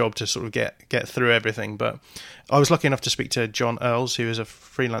real job to sort of get through everything. But I was lucky enough to speak to John Earls, who is a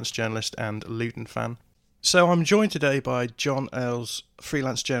freelance journalist and Luton fan. So I'm joined today by John Earls,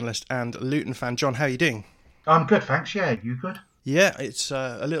 freelance journalist and Luton fan. John, how are you doing? I'm good, thanks. Yeah, you good? Yeah, it's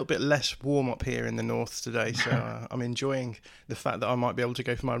a little bit less warm up here in the north today, so I'm enjoying the fact that I might be able to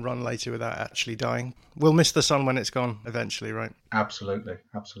go for my run later without actually dying. We'll miss the sun when it's gone eventually, right? Absolutely,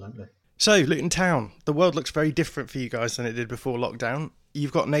 absolutely. So, Luton Town, the world looks very different for you guys than it did before lockdown.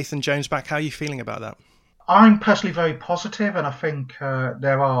 You've got Nathan Jones back. How are you feeling about that? I'm personally very positive, and I think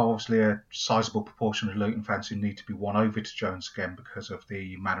there are obviously a sizable proportion of Luton fans who need to be won over to Jones again because of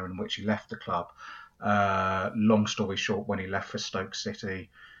the manner in which he left the club. Long story short, when he left for Stoke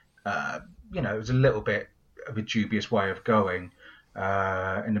City, it was a little bit of a dubious way of going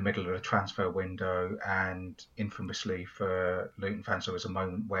in the middle of the transfer window, and infamously for Luton fans, there was a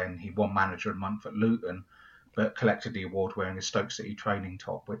moment when he won Manager of the Month at Luton, but collected the award wearing a Stoke City training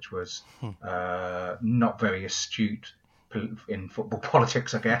top, which was not very astute in football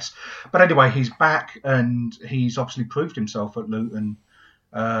politics, I guess. But anyway, he's back, and he's obviously proved himself at Luton.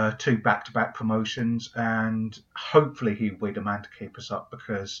 2 back-to-back promotions, and hopefully he'll be the man to keep us up,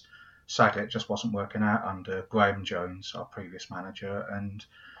 because sadly it just wasn't working out under Graham Jones, our previous manager, and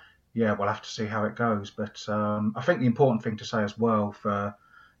yeah, we'll have to see how it goes. But I think the important thing to say as well for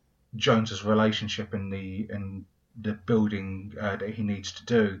Jones's relationship in the building that he needs to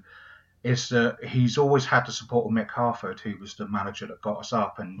do is that he's always had the support of Mick Harford, who was the manager that got us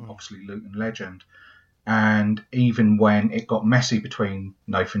up, and obviously Luton legend. And even when it got messy between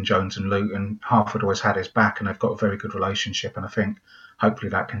Nathan Jones and Luton, Harford always had his back, and they've got a very good relationship. And I think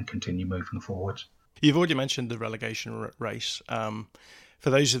hopefully that can continue moving forward. You've already mentioned the relegation race. For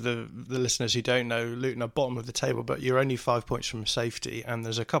those of the listeners who don't know, Luton are bottom of the table, but you're only 5 points from safety, and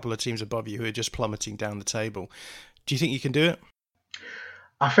there's a couple of teams above you who are just plummeting down the table. Do you think you can do it?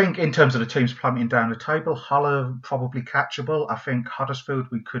 I think in terms of the teams plummeting down the table, Hull are probably catchable. I think Huddersfield,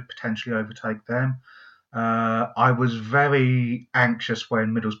 we could potentially overtake them. I was very anxious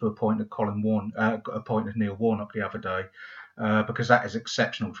when Middlesbrough appointed Neil Warnock the other day, because that is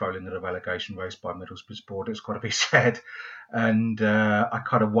exceptional trolling of the relegation race by Middlesbrough's board. It's got to be said, and I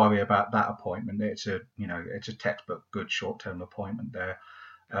kind of worry about that appointment. It's a textbook good short-term appointment there,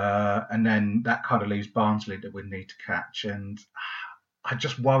 and then that kind of leaves Barnsley that we need to catch, and I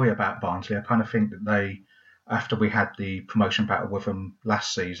just worry about Barnsley. I kind of think that they, after we had the promotion battle with them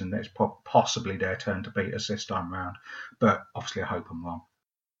last season, it's possibly their turn to beat us this time round. But obviously I hope I'm wrong.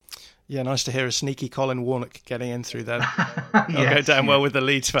 Yeah, nice to hear a sneaky Colin Warnock getting in through there. I'll go down well with the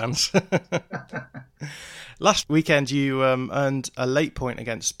Leeds fans. Last weekend you earned a late point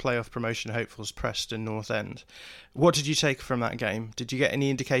against playoff promotion hopefuls Preston North End. What did you take from that game? Did you get any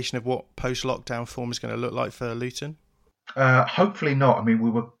indication of what post-lockdown form is going to look like for Luton? Hopefully not. I mean, we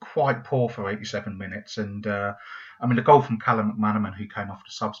were quite poor for 87 minutes, and the goal from Callum McManaman, who came off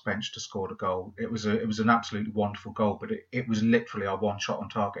the subs bench to score the goal, it was an absolutely wonderful goal, but it was literally our one shot on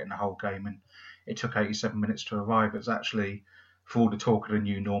target in the whole game, and it took 87 minutes to arrive. It's actually, for all the talk of the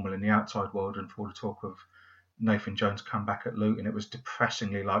new normal in the outside world, and for all the talk of Nathan Jones come back at Luton, it was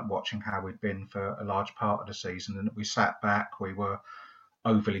depressingly like watching how we'd been for a large part of the season, and we sat back, we were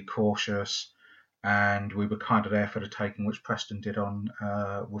overly cautious, and we were kind of there for the taking, which Preston did on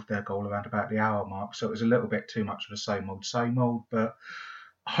with their goal around about the hour mark. So it was a little bit too much of the same old, but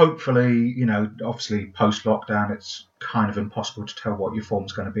hopefully, obviously post-lockdown, it's kind of impossible to tell what your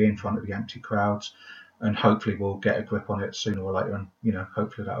form's going to be in front of the empty crowds, and hopefully we'll get a grip on it sooner or later, and,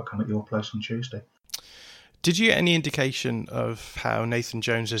 hopefully that'll come at your place on Tuesday. Did you get any indication of how Nathan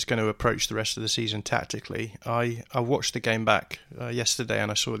Jones is going to approach the rest of the season tactically? I watched the game back yesterday,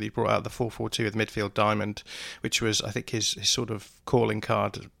 and I saw that he brought out the 4-4-2 with midfield diamond, which was, I think, his sort of calling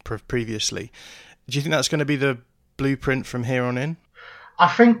card previously. Do you think that's going to be the blueprint from here on in? I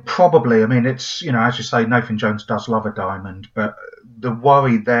think probably. I mean, it's, as you say, Nathan Jones does love a diamond, but the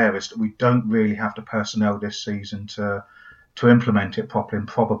worry there is that we don't really have the personnel this season to implement it properly, and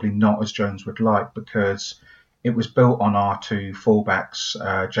probably not as Jones would like, because it was built on our 2 fullbacks,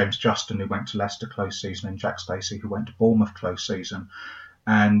 James Justin, who went to Leicester close season, and Jack Stacey, who went to Bournemouth close season.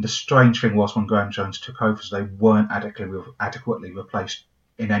 And the strange thing was, when Graham Jones took over, they weren't adequately replaced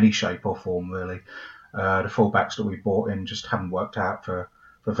in any shape or form, really. The fullbacks that we brought in just haven't worked out for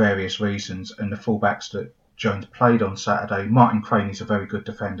various reasons, and the fullbacks that Jones played on Saturday, Martin Craney's a very good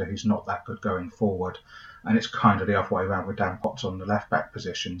defender who's not that good going forward, and it's kind of the other way around with Dan Potts on the left-back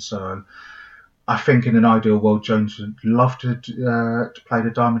position. So I think in an ideal world, Jones would love to play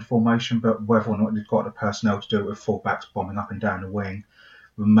the diamond formation, but whether or not he's got the personnel to do it with fullbacks bombing up and down the wing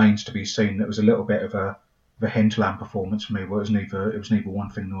remains to be seen. It was a little bit of a hinterland performance for me, where it was neither one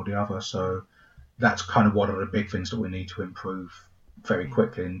thing nor the other. So that's kind of one of the big things that we need to improve very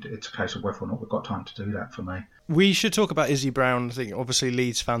quickly, and it's a case of whether or not we've got time to do that for me. We should talk about Izzy Brown. I think obviously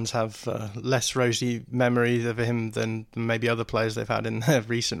Leeds fans have less rosy memories of him than maybe other players they've had in their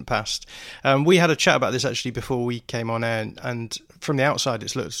recent past. We had a chat about this actually before we came on air, and from the outside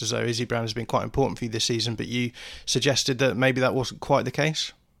it looks as though Izzy Brown has been quite important for you this season, but you suggested that maybe that wasn't quite the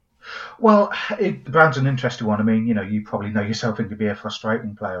case. Well, Brown's an interesting one. I mean, you probably know yourself, he could be a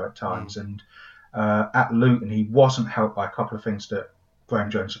frustrating player at times, and at Luton he wasn't helped by a couple of things that Graham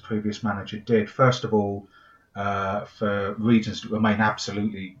Jones, the previous manager, did. First of all, for reasons that remain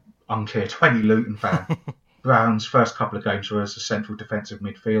absolutely unclear to any Luton fan, Brown's first couple of games were as a central defensive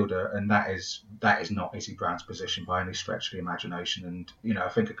midfielder, and that is not Izzy Brown's position by any stretch of the imagination. And I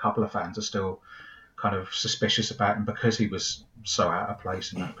think a couple of fans are still kind of suspicious about him because he was so out of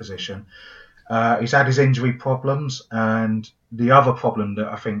place in that position. He's had his injury problems, and the other problem that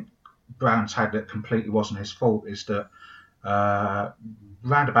I think Brown's had that completely wasn't his fault is that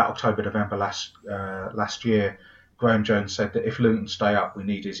round about October, November last year, Graham Jones said that if Luton stay up, we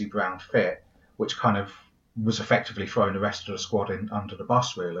need Izzy Brown fit, which kind of was effectively throwing the rest of the squad under the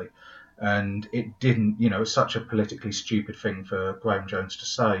bus, really. And it didn't, it's such a politically stupid thing for Graham Jones to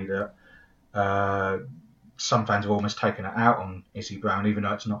say that some fans have almost taken it out on Izzy Brown, even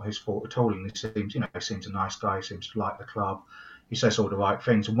though it's not his fault at all. And he seems a nice guy, he seems to like the club. He says all the right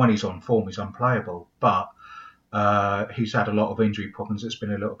things, and when he's on form, he's unplayable. But he's had a lot of injury problems. It's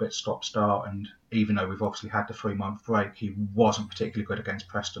been a little bit stop-start, and even though we've obviously had the 3-month break, he wasn't particularly good against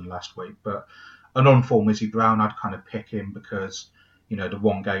Preston last week. But an on-form Izzy Brown, I'd kind of pick him because, the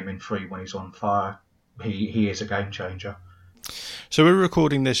one game in 3 when he's on fire, he is a game changer. So we're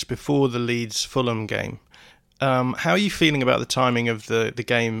recording this before the Leeds-Fulham game. How are you feeling about the timing of the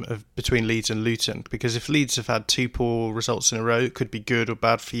game between Leeds and Luton? Because if Leeds have had 2 poor results in a row, it could be good or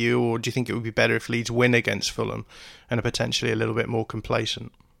bad for you, or do you think it would be better if Leeds win against Fulham and are potentially a little bit more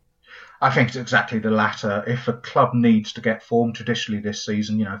complacent? I think it's exactly the latter. If a club needs to get form traditionally this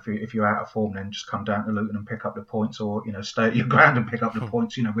season, if you're out of form, then just come down to Luton and pick up the points, or stay at your ground and pick up the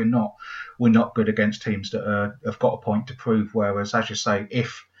points. We're not good against teams that have got a point to prove. Whereas, as you say,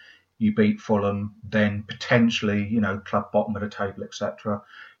 if you beat Fulham, then potentially, club bottom of the table, etc.,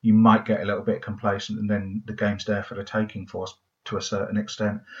 you might get a little bit complacent, and then the game's there for the taking for us to a certain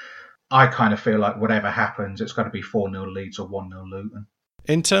extent. I kind of feel like whatever happens, it's got to be 4-0 Leeds or 1-0 Luton.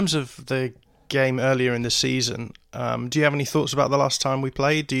 In terms of the game earlier in the season, do you have any thoughts about the last time we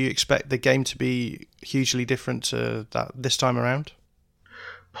played? Do you expect the game to be hugely different to that this time around?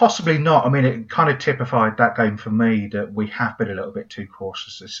 Possibly not. I mean, it kind of typified that game for me that we have been a little bit too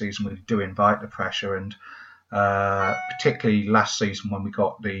cautious this season. We do invite the pressure, and particularly last season when we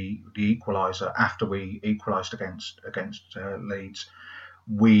got the equaliser after we equalised against Leeds,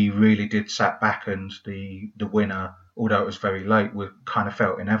 we really did sat back, and the winner, although it was very late, we kind of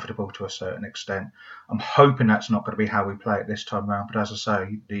felt inevitable to a certain extent. I'm hoping that's not going to be how we play it this time around, but as I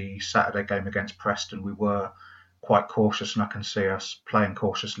say, the Saturday game against Preston, we were quite cautious, and I can see us playing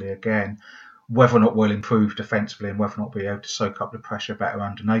cautiously again. Whether or not we'll improve defensively and whether or not we'll be able to soak up the pressure better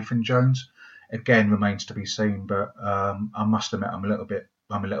under Nathan Jones, again, remains to be seen. But I must admit, I'm a little bit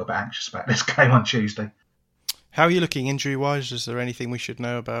anxious about this game on Tuesday. How are you looking injury-wise? Is there anything we should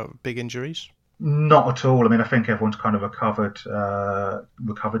know about big injuries? Not at all. I mean, I think everyone's kind of recovered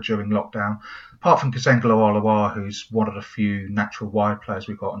during lockdown. Apart from Kazenga Lawalawa, who's one of the few natural wide players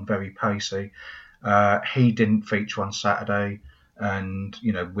we've got and very pacey. He didn't feature on Saturday, and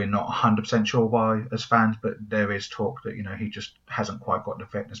we're not 100% sure why as fans, but there is talk that he just hasn't quite got the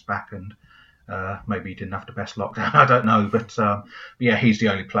fitness back, and maybe he didn't have the best lockdown. I don't know, but yeah, he's the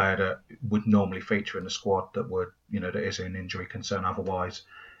only player that would normally feature in the squad that would that is an injury concern. Otherwise,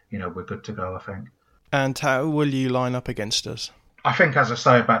 we're good to go, I think. And how will you line up against us? I think, as I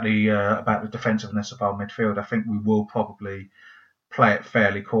say about the defensiveness of our midfield, I think we will probably play it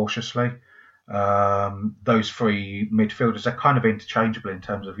fairly cautiously. Those 3 midfielders are kind of interchangeable in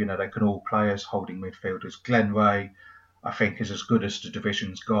terms of, they can all play as holding midfielders. Glenn Ray, I think, is as good as the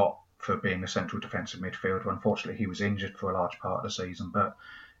division's got for being a central defensive midfielder. Unfortunately, he was injured for a large part of the season, but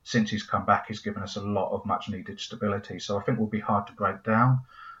since he's come back, he's given us a lot of much needed stability. So I think we'll be hard to break down.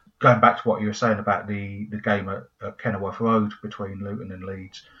 Going back to what you were saying about the game at Kenilworth Road between Luton and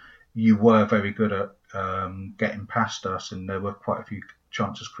Leeds, you were very good at getting past us, and there were quite a few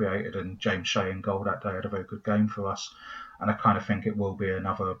chances created, and James Shea in goal that day had a very good game for us. And I kind of think it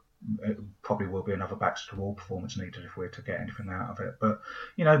probably will be another backs to the wall performance needed if we're to get anything out of it. But,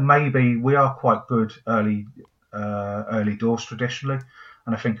 maybe we are quite good early doors traditionally.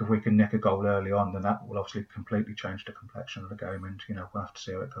 And I think if we can nick a goal early on, then that will obviously completely change the complexion of the game. And, we'll have to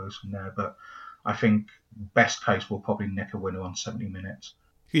see how it goes from there. But I think best case, we'll probably nick a winner on 70 minutes.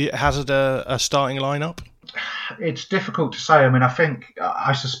 You hazard a starting lineup? It's difficult to say. I mean,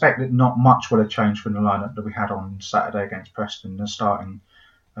 I suspect that not much will have changed from the lineup that we had on Saturday against Preston in the starting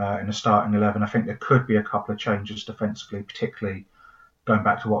 11. I think there could be a couple of changes defensively, particularly going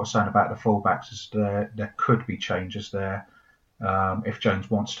back to what I was saying about the fullbacks. There could be changes there if Jones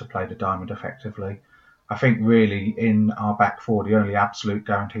wants to play the diamond effectively. I think really in our back four, the only absolute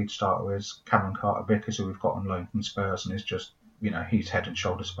guaranteed starter is Cameron Carter-Vickers, who we've got on loan from Spurs, and is just, he's head and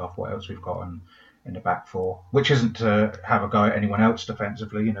shoulders above what else we've got in the back four, which isn't to have a go at anyone else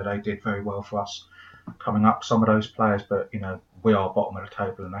defensively. They did very well for us coming up, some of those players, but, we are bottom of the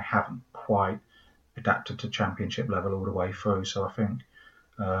table and they haven't quite adapted to championship level all the way through. So I think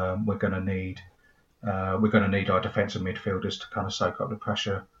we're going to need our defensive midfielders to kind of soak up the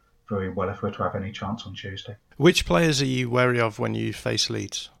pressure very well if we're to have any chance on Tuesday. Which players are you wary of when you face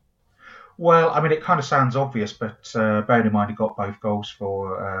Leeds? Well, I mean, it kind of sounds obvious, but bearing in mind he got both goals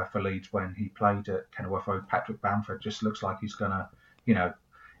for Leeds when he played at Kenilworth Road. Patrick Bamford just looks like he's going to,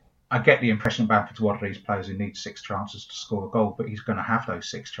 I get the impression Bamford's one of these players who needs 6 chances to score a goal, but he's going to have those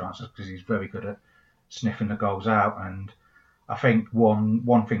 6 chances because he's very good at sniffing the goals out. And I think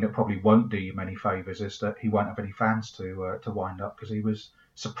one thing that probably won't do you many favours is that he won't have any fans to wind up, because he was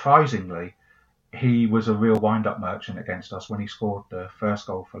surprisingly. He was a real wind-up merchant against us when he scored the first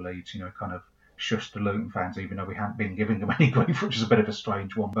goal for Leeds. Kind of shushed the Luton fans, even though we hadn't been giving them any grief, which is a bit of a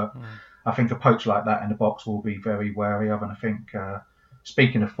strange one. But I think a poach like that in the box will be very wary of. And I think,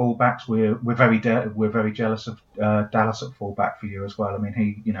 speaking of fullbacks, we're very jealous of Dallas at fullback for you as well. I mean,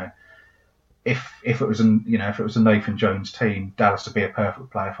 he, if it was a Nathan Jones team, Dallas would be a perfect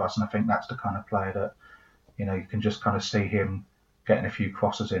player for us. And I think that's the kind of player that, you can just kind of see him getting a few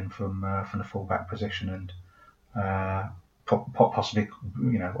crosses in from the fullback position, and possibly,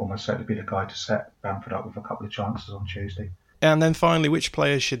 almost certainly be the guy to set Bamford up with a couple of chances on Tuesday. And then finally, which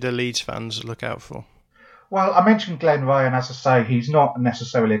players should the Leeds fans look out for? Well, I mentioned Glenn Ray, and as I say, he's not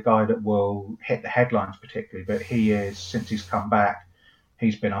necessarily a guy that will hit the headlines particularly, but he is, since he's come back,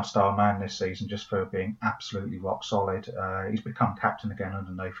 he's been our star man this season just for being absolutely rock solid. He's become captain again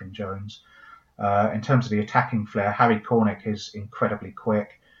under Nathan Jones. In terms of the attacking flair, Harry Cornick is incredibly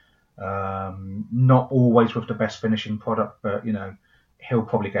quick. Not always with the best finishing product, but he'll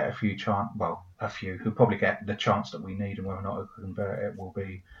probably get he'll probably get the chance that we need, and whether or not he can convert it will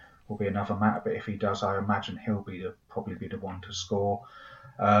be another matter. But if he does, I imagine he'll probably be the one to score.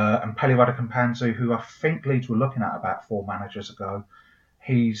 And Peli Raducanu, who I think Leeds were looking at about 4 managers ago.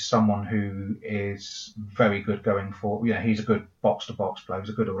 He's someone who is very good going forward. He's a good box-to-box player. He's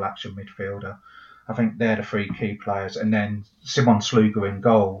a good all-action midfielder. I think they're the 3 key players. And then Simon Sluga in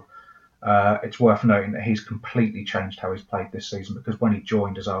goal. It's worth noting that he's completely changed how he's played this season, because when he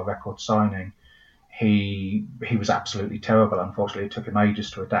joined as our record signing, he was absolutely terrible. Unfortunately, it took him ages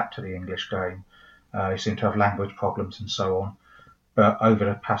to adapt to the English game. He seemed to have language problems and so on. But over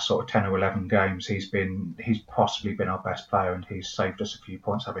the past sort of 10 or 11 games, he's possibly been our best player, and he's saved us a few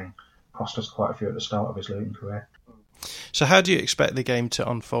points, having cost us quite a few at the start of his Luton career. So how do you expect the game to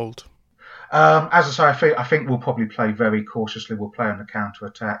unfold? As I say, I think we'll probably play very cautiously. We'll play on the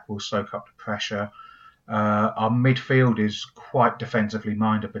counter-attack. We'll soak up the pressure. Our midfield is quite defensively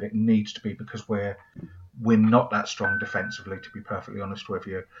minded, but it needs to be, because we're not that strong defensively, to be perfectly honest with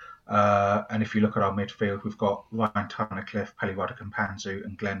you. And if you look at our midfield, we've got Ryan Tunnicliffe, Peli Raducanu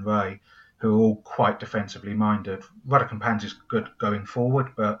and Glenn Ray, who are all quite defensively minded. Raducanu is good going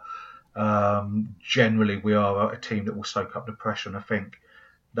forward, but generally we are a team that will soak up the pressure, and I think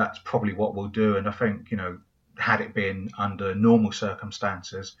that's probably what we'll do. And I think, had it been under normal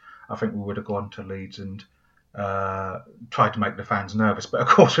circumstances, I think we would have gone to Leeds and tried to make the fans nervous. But of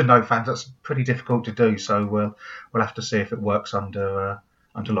course, with no fans, that's pretty difficult to do. So we'll have to see if it works under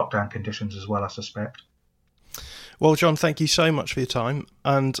lockdown conditions as well, I suspect. Well, John, thank you so much for your time,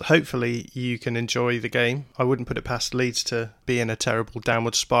 and hopefully you can enjoy the game. I wouldn't put it past Leeds to be in a terrible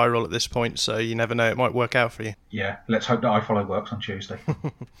downward spiral at this point, so you never know, it might work out for you. Yeah, let's hope that I Follow works on Tuesday.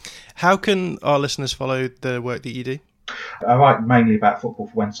 How can our listeners follow the work that you do? I write mainly about football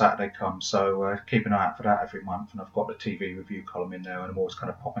for when Saturday comes, so keep an eye out for that every month. And I've got the TV review column in there, and I'm always kind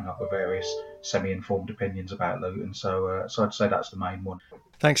of popping up with various semi-informed opinions about Luton. So I'd say that's the main one.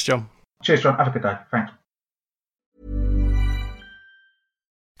 Thanks, John. Cheers, John. Have a good day. Thanks.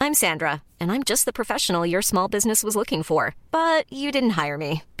 I'm Sandra, and I'm just the professional your small business was looking for. But you didn't hire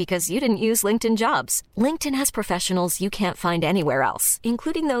me because you didn't use LinkedIn Jobs. LinkedIn has professionals you can't find anywhere else,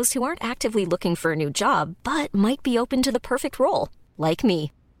 including those who aren't actively looking for a new job, but might be open to the perfect role, like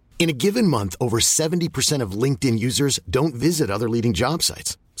me. In a given month, over 70% of LinkedIn users don't visit other leading job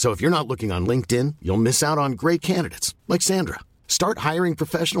sites. So if you're not looking on LinkedIn, you'll miss out on great candidates like Sandra. Start hiring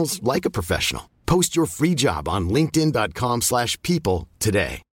professionals like a professional. Post your free job on linkedin.com/people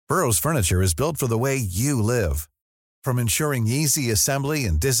today. Burrow's furniture is built for the way you live. From ensuring easy assembly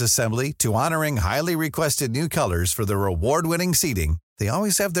and disassembly to honoring highly requested new colors for their award-winning seating, they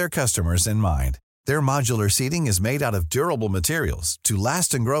always have their customers in mind. Their modular seating is made out of durable materials to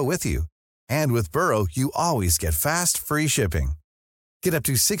last and grow with you. And with Burrow, you always get fast, free shipping. Get up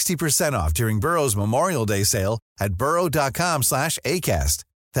to 60% off during Burrow's Memorial Day sale at burrow.com/ACAST.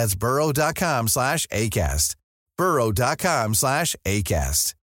 That's burrow.com/ACAST.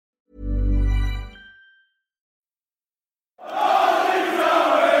 burrow.com/ACAST.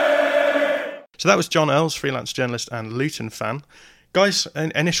 So that was John Earls, freelance journalist and Luton fan. Guys,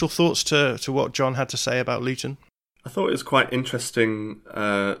 initial thoughts to what John had to say about Luton? I thought it was quite interesting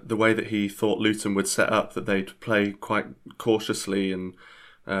the way that he thought Luton would set up, that they'd play quite cautiously and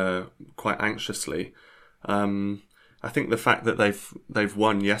quite anxiously. I think the fact that they've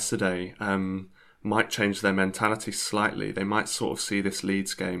won yesterday might change their mentality slightly. They might sort of see this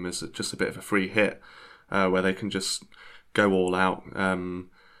Leeds game as just a bit of a free hit where they can just go all out.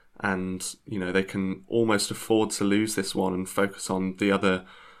 And, you know, they can almost afford to lose this one and focus on the other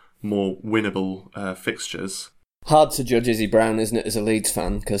more winnable fixtures. Hard to judge Izzy Brown, isn't it, as a Leeds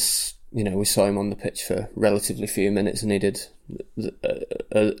fan? Because, you know, we saw him on the pitch for relatively few minutes and he did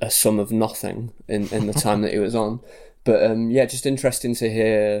a sum of nothing in the time that he was on. But, yeah, just interesting to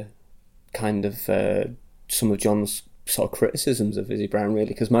hear kind of some of John's sort of criticisms of Izzy Brown, really,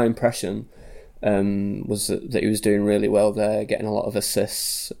 because my impression was that he was doing really well there, getting a lot of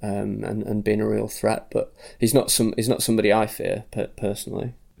assists and being a real threat. But he's not somebody I fear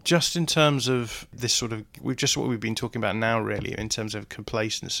personally. Just in terms of this sort of, what we've been talking about now, really, in terms of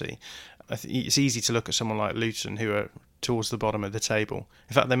complacency, I think it's easy to look at someone like Luton, who are towards the bottom of the table.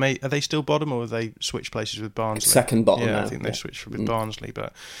 In fact, are they still bottom, or have they switched places with Barnsley? Second bottom. Yeah, now. I think they switched with Barnsley.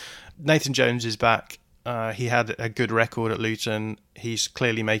 But Nathan Jones is back. He had a good record at Luton. He's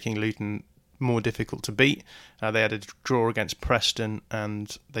clearly making Luton more difficult to beat. They had a draw against Preston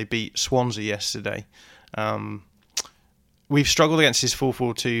and they beat Swansea yesterday. We've struggled against his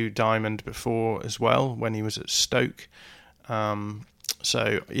 4-4-2 diamond before as well when he was at Stoke.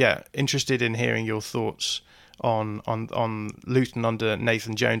 So yeah, interested in hearing your thoughts on Luton under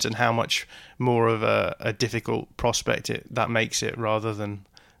Nathan Jones and how much more of a difficult prospect that makes it rather than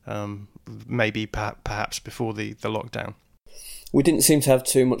maybe perhaps before the lockdown. We didn't seem to have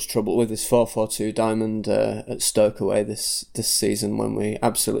too much trouble with this 4-4-2 diamond at Stoke away this season when we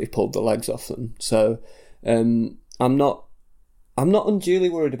absolutely pulled the legs off them. So I'm not unduly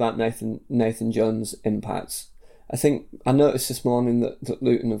worried about Nathan Jones' impacts. I think I noticed this morning that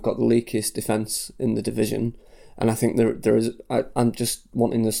Luton have got the leakiest defence in the division, and I think there is. I'm just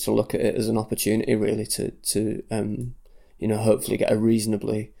wanting us to look at it as an opportunity, really, to hopefully get a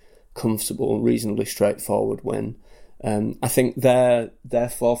reasonably comfortable, reasonably straightforward win. I think their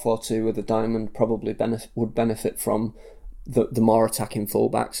 4-4-2 with a diamond probably would benefit from the more attacking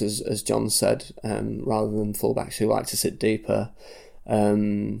fullbacks, as John said, rather than fullbacks who like to sit deeper.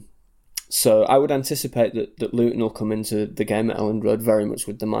 So I would anticipate that Luton will come into the game at Elland Road very much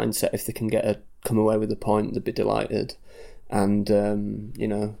with the mindset, if they can come away with a point, they'd be delighted. And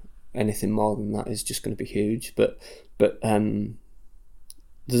anything more than that is just going to be huge. But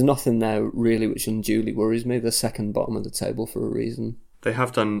there's nothing there really which unduly worries me. They're second bottom of the table for a reason. They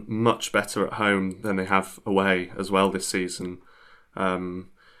have done much better at home than they have away as well this season. I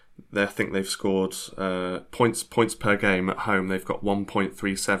think they've scored points per game at home. They've got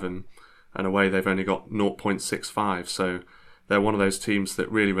 1.37, and away they've only got 0.65. So they're one of those teams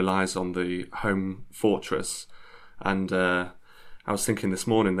that really relies on the home fortress. And I was thinking this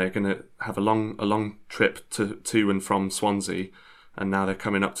morning they're going to have a long trip to and from Swansea. And now they're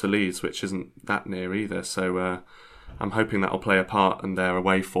coming up to Leeds, which isn't that near either. So I'm hoping that'll play a part and their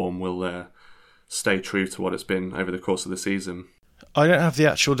away form will stay true to what it's been over the course of the season. I don't have the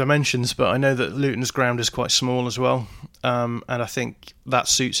actual dimensions, but I know that Luton's ground is quite small as well, and I think that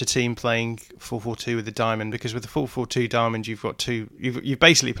suits a team playing 4-4-2 with the diamond, because with the 4-4-2 diamond, you've got you're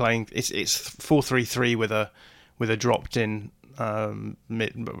basically playing it's 4-3-3 with a dropped in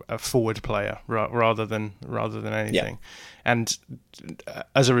a forward player rather than anything, and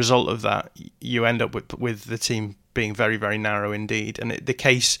as a result of that, you end up with the team being very, very narrow indeed. And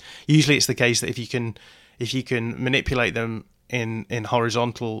usually it's the case that if you can manipulate them in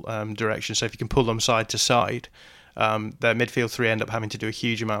horizontal direction, so if you can pull them side to side, their midfield three end up having to do a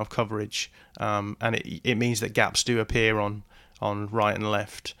huge amount of coverage, and it means that gaps do appear on right and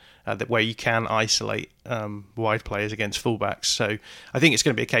left, where you can isolate wide players against fullbacks. So I think it's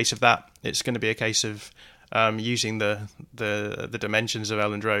going to be a case of that. It's going to be a case of using the dimensions of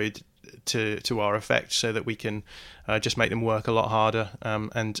Elland Road to our effect, so that we can just make them work a lot harder,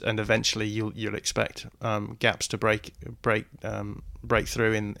 and eventually you'll expect gaps to break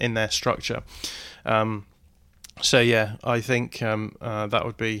through in their structure. So yeah, I think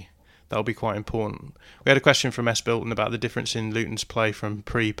that'll be quite important. We had a question from S. Bilton about the difference in Luton's play from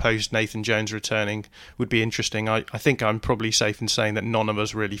pre-post Nathan Jones returning. Would be interesting. I think I'm probably safe in saying that none of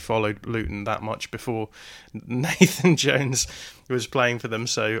us really followed Luton that much before Nathan Jones was playing for them,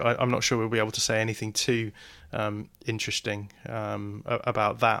 so I'm not sure we'll be able to say anything too interesting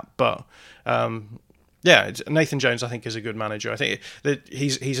about that. But yeah, Nathan Jones, I think, is a good manager. I think that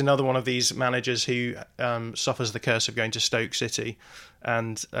he's another one of these managers who suffers the curse of going to Stoke City,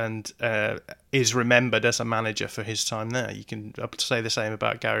 and is remembered as a manager for his time there. You can say the same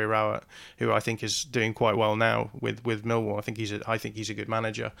about Gary Rowett, who I think is doing quite well now with Millwall. I think he's a good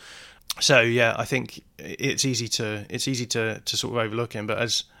manager. So yeah, I think it's easy to sort of overlook him. But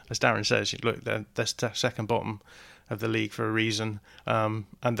as Darren says, look, they're second bottom of the league for a reason, and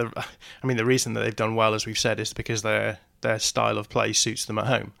the reason that they've done well, as we've said, is because their style of play suits them at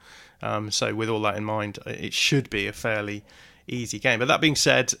home. So with all that in mind, it should be a fairly easy game. But that being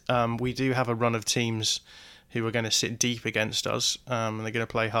said, we do have a run of teams who are going to sit deep against us, and they're going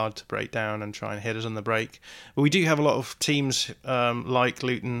to play hard to break down and try and hit us on the break. But we do have a lot of teams like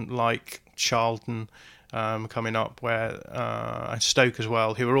Luton, like Charlton coming up, where Stoke as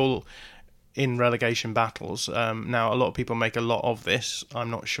well, who are all in relegation battles. Now, a lot of people make a lot of this. I'm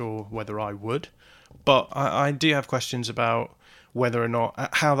not sure whether I would, but I do have questions about whether or not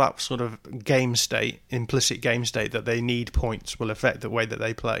how that sort of implicit game state that they need points will affect the way that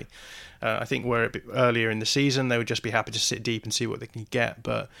they play. I think where a bit earlier in the season they would just be happy to sit deep and see what they can get,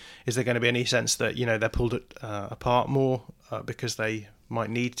 but is there going to be any sense that they're pulled apart more because they might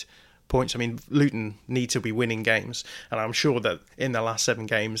need points? I mean, Luton need to be winning games, and I'm sure that in the last 7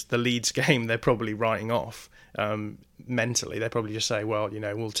 games, the Leeds game, they're probably writing off mentally. They probably just say, well,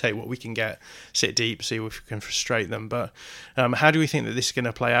 we'll take what we can get, sit deep, see if we can frustrate them. But how do we think that this is going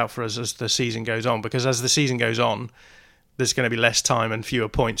to play out for us as the season goes on? Because as the season goes on, there's going to be less time and fewer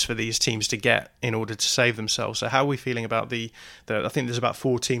points for these teams to get in order to save themselves. So how are we feeling about the I think there's about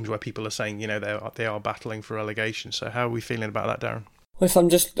 4 teams where people are saying, they are battling for relegation. So how are we feeling about that, Darren? Well, if I'm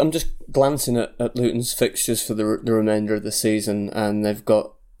just glancing at Luton's fixtures for the remainder of the season, and they've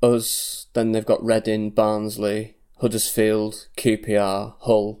got us, then they've got Reading, Barnsley, Huddersfield, QPR,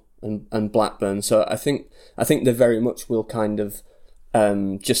 Hull, and Blackburn. So I think they very much will kind of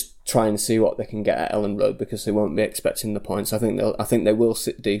just try and see what they can get at Elland Road, because they won't be expecting the points. I think they will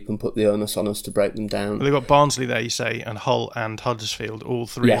sit deep and put the onus on us to break them down. Well, they've got Barnsley there, you say, and Hull and Huddersfield, all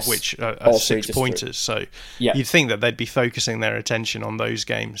three of which are 6-pointers. So you'd think that they'd be focusing their attention on those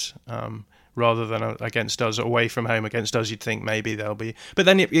games rather than against us, away from home against us. You'd think maybe they'll be, but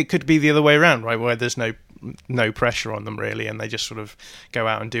then it could be the other way around, right, where there's no pressure on them really, and they just sort of go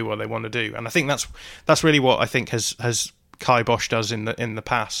out and do what they want to do. And I think that's really what I think has Kai Bosch does in the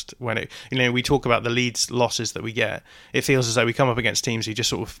past. When we talk about the Leeds losses that we get, it feels as though we come up against teams who just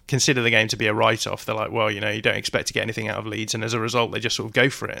sort of consider the game to be a write-off. They're like, well, you don't expect to get anything out of Leeds, and as a result, they just sort of go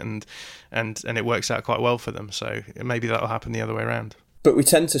for it, and it works out quite well for them. So maybe that'll happen the other way around. But we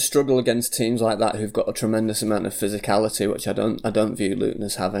tend to struggle against teams like that who've got a tremendous amount of physicality, which I don't view Luton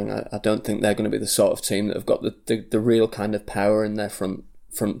as having. I don't think they're going to be the sort of team that have got the real kind of power in their front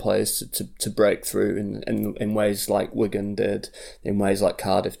players to break through in ways like Wigan did, in ways like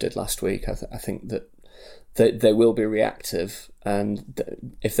Cardiff did last week. I think that they will be reactive, and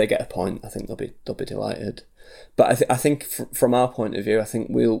if they get a point, I think they'll be delighted. But I think from our point of view, I think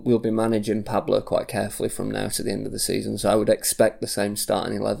we'll be managing Pablo quite carefully from now to the end of the season. So I would expect the same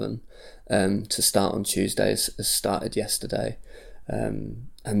starting 11 to start on Tuesday as started yesterday, and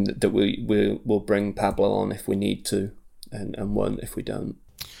that we'll bring Pablo on if we need to, and won't if we don't.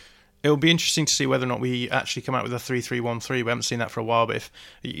 it'll be interesting to see whether or not we actually come out with a 3-3-1-3. We haven't seen that for a while, but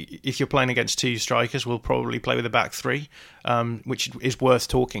if you're playing against two strikers, we'll probably play with a back three, which is worth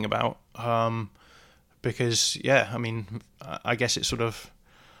talking about. Because, I mean, I guess it's sort of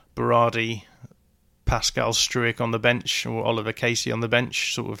Berardi, Pascal Struijk on the bench, or Oliver Casey on the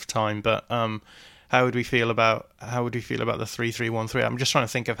bench sort of time. But how would we feel about the 3-3-1-3? I'm just trying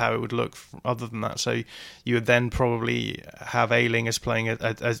to think of how it would look other than that. So you would then probably have Ayling as playing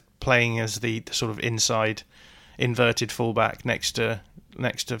as the sort of inside inverted fullback next to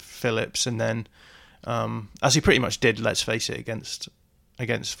Phillips, and then as he pretty much did, let's face it,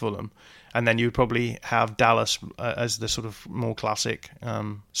 against Fulham. And then you would probably have Dallas as the sort of more classic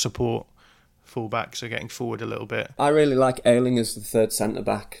support fullback, so getting forward a little bit. I really like Ayling as the third centre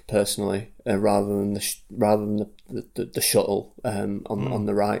back personally, rather than the shuttle on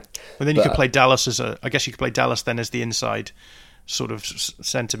the right. Well, then you could play Dallas I guess you could play Dallas then as the inside sort of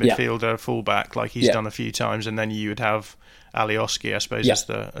centre midfielder fullback, like he's done a few times, and then you would have Alioski, I suppose, as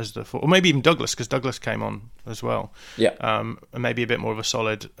the or maybe even Douglas, because Douglas came on as well. And maybe a bit more of a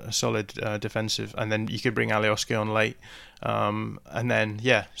solid defensive, and then you could bring Alioski on late, and then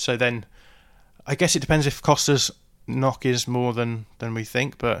so then I guess it depends if Costa's knock is more than we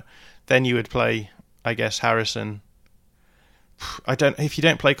think, but then you would play, I guess, Harrison. If you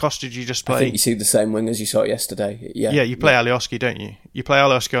don't play Costa, do you just play? I think you see the same wing as you saw yesterday. You play Alioski, don't you? You play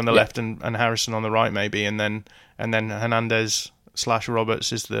Alioski on the left and Harrison on the right, maybe, and then Hernandez /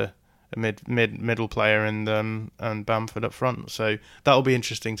 Roberts is the middle player, and Bamford up front. So that'll be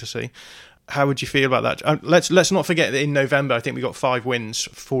interesting to see. How would you feel about that? Let's not forget that in November, I think we got 5 wins,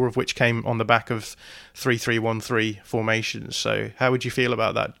 4 of which came on the back of 3-3-1-3 formations. So how would you feel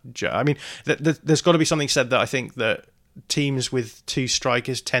about that, Joe? I mean, there's got to be something said that I think that teams with 2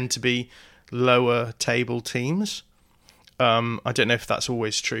 strikers tend to be lower table teams. I don't know if that's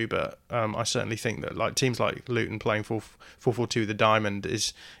always true, but I certainly think that like teams like Luton playing 4-4-2 the diamond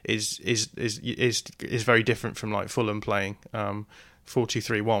is very different from like Fulham playing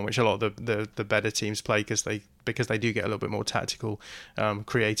 4-2-3-1, which a lot of the better teams play because they do get a little bit more tactical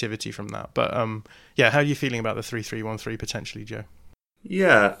creativity from that. But how are you feeling about the 3-3-1-3 potentially, Joe?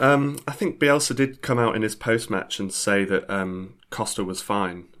 Yeah, I think Bielsa did come out in his post-match and say that Costa was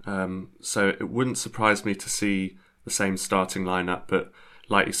fine. So it wouldn't surprise me to see the same starting lineup, but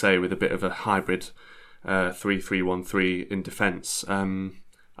like you say, with a bit of a hybrid 3-3-1-3 in defence. I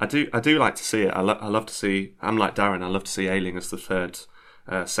do like to see it. I love to see. I'm like Darren. I love to see Ayling as the third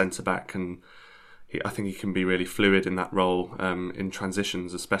centre back, and I think he can be really fluid in that role in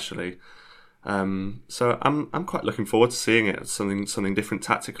transitions, especially. So I'm quite looking forward to seeing it. Something different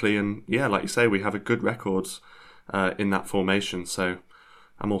tactically, and like you say, we have a good record in that formation. So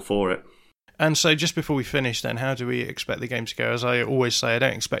I'm all for it. And so just before we finish then, how do we expect the game to go? As I always say, I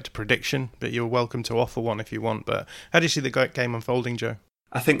don't expect a prediction, but you're welcome to offer one if you want. But how do you see the game unfolding, Joe?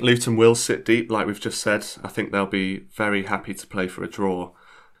 I think Luton will sit deep, like we've just said. I think they'll be very happy to play for a draw,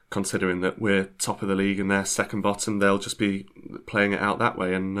 considering that we're top of the league and they're second bottom. They'll just be playing it out that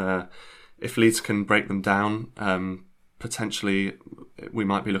way. And if Leeds can break them down, potentially we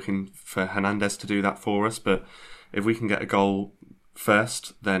might be looking for Hernandez to do that for us. But if we can get a goal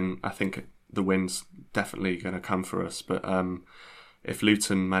first, then I think the win's definitely going to come for us. But if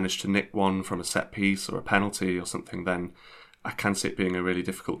Luton manage to nick one from a set piece or a penalty or something, then I can see it being a really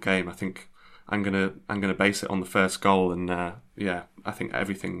difficult game. I think I'm gonna base it on the first goal, and I think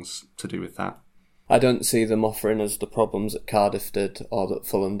everything's to do with that. I don't see them offering us the problems that Cardiff did or that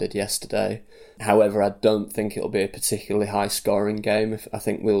Fulham did yesterday. However, I don't think it'll be a particularly high-scoring game. I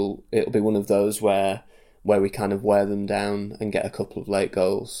think it'll be one of those where we kind of wear them down and get a couple of late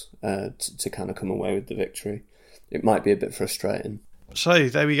goals to kind of come away with the victory. It might be a bit frustrating. So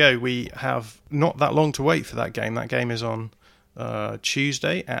there we go. We have not that long to wait for that game. That game is on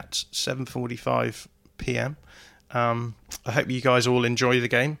Tuesday at 7:45 p.m. I hope you guys all enjoy the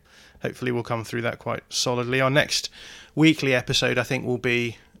game. Hopefully we'll come through that quite solidly. Our next weekly episode, I think, will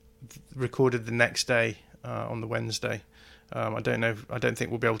be recorded the next day on the Wednesday. I don't think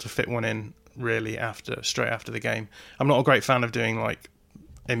we'll be able to fit one in really straight after the game. I'm not a great fan of doing like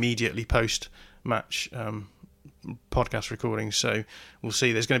immediately post match podcast recordings, so we'll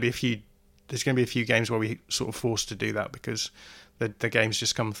see. There's going to be a few games where we sort of forced to do that because the games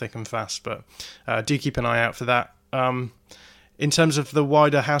just come thick and fast. But do keep an eye out for that. In terms of the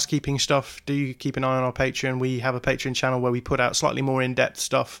wider housekeeping stuff, do keep an eye on our Patreon. We have a Patreon channel where we put out slightly more in-depth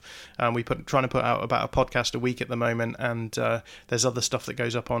stuff. Trying to put out about a podcast a week at the moment, and there's other stuff that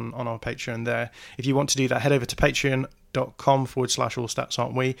goes up on our Patreon there. If you want to do that, head over to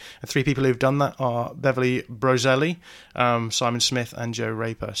patreon.com/allstatsaren'twe. And 3 people who've done that are Beverly Broselli, Simon Smith and Joe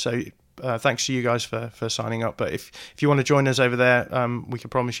Raper. So thanks to you guys for signing up. But if you want to join us over there, we can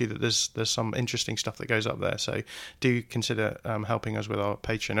promise you that there's some interesting stuff that goes up there. So do consider helping us with our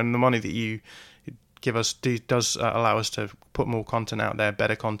Patreon, and the money that you give us does allow us to put more content out there,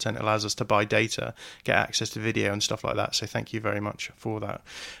 better content, allows us to buy data, get access to video and stuff like that. So thank you very much for that.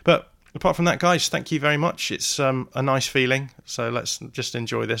 But apart from that, guys, thank you very much. It's a nice feeling, so let's just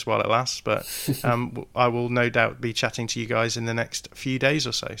enjoy this while it lasts. But I will no doubt be chatting to you guys in the next few days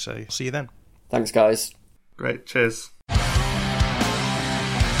or so. So see you then. Thanks, guys. Great. Cheers.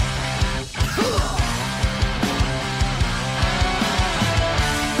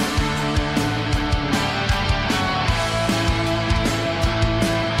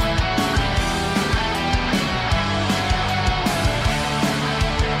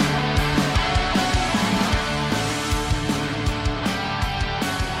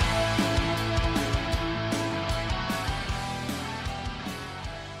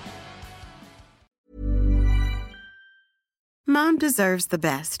 Mom deserves the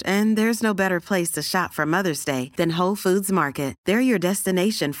best, and there's no better place to shop for Mother's Day than Whole Foods Market. They're your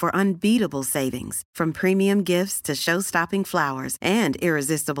destination for unbeatable savings, from premium gifts to show-stopping flowers and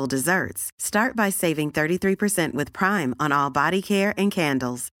irresistible desserts. Start by saving 33% with Prime on all body care and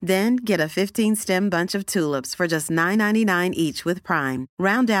candles. Then get a 15-stem bunch of tulips for just $9.99 each with Prime.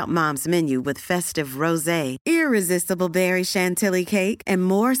 Round out Mom's menu with festive rosé, irresistible berry chantilly cake, and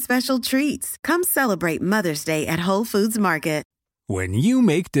more special treats. Come celebrate Mother's Day at Whole Foods Market. When you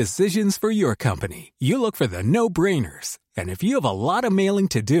make decisions for your company, you look for the no-brainers. And if you have a lot of mailing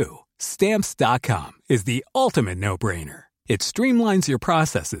to do, Stamps.com is the ultimate no-brainer. It streamlines your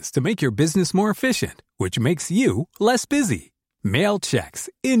processes to make your business more efficient, which makes you less busy. Mail checks,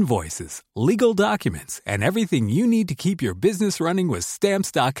 invoices, legal documents, and everything you need to keep your business running with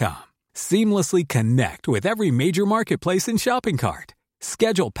Stamps.com. Seamlessly connect with every major marketplace and shopping cart.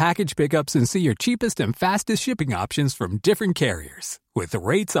 Schedule package pickups and see your cheapest and fastest shipping options from different carriers, with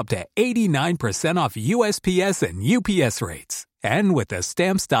rates up to 89% off USPS and UPS rates. And with the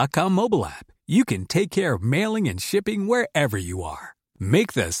Stamps.com mobile app, you can take care of mailing and shipping wherever you are.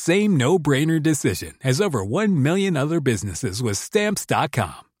 Make the same no-brainer decision as over 1 million other businesses with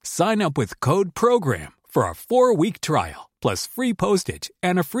Stamps.com. Sign up with code PROGRAM for a 4-week trial, plus free postage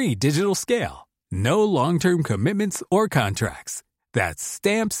and a free digital scale. No long-term commitments or contracts. That's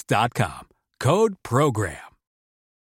Stamps.com. Code PROGRAM.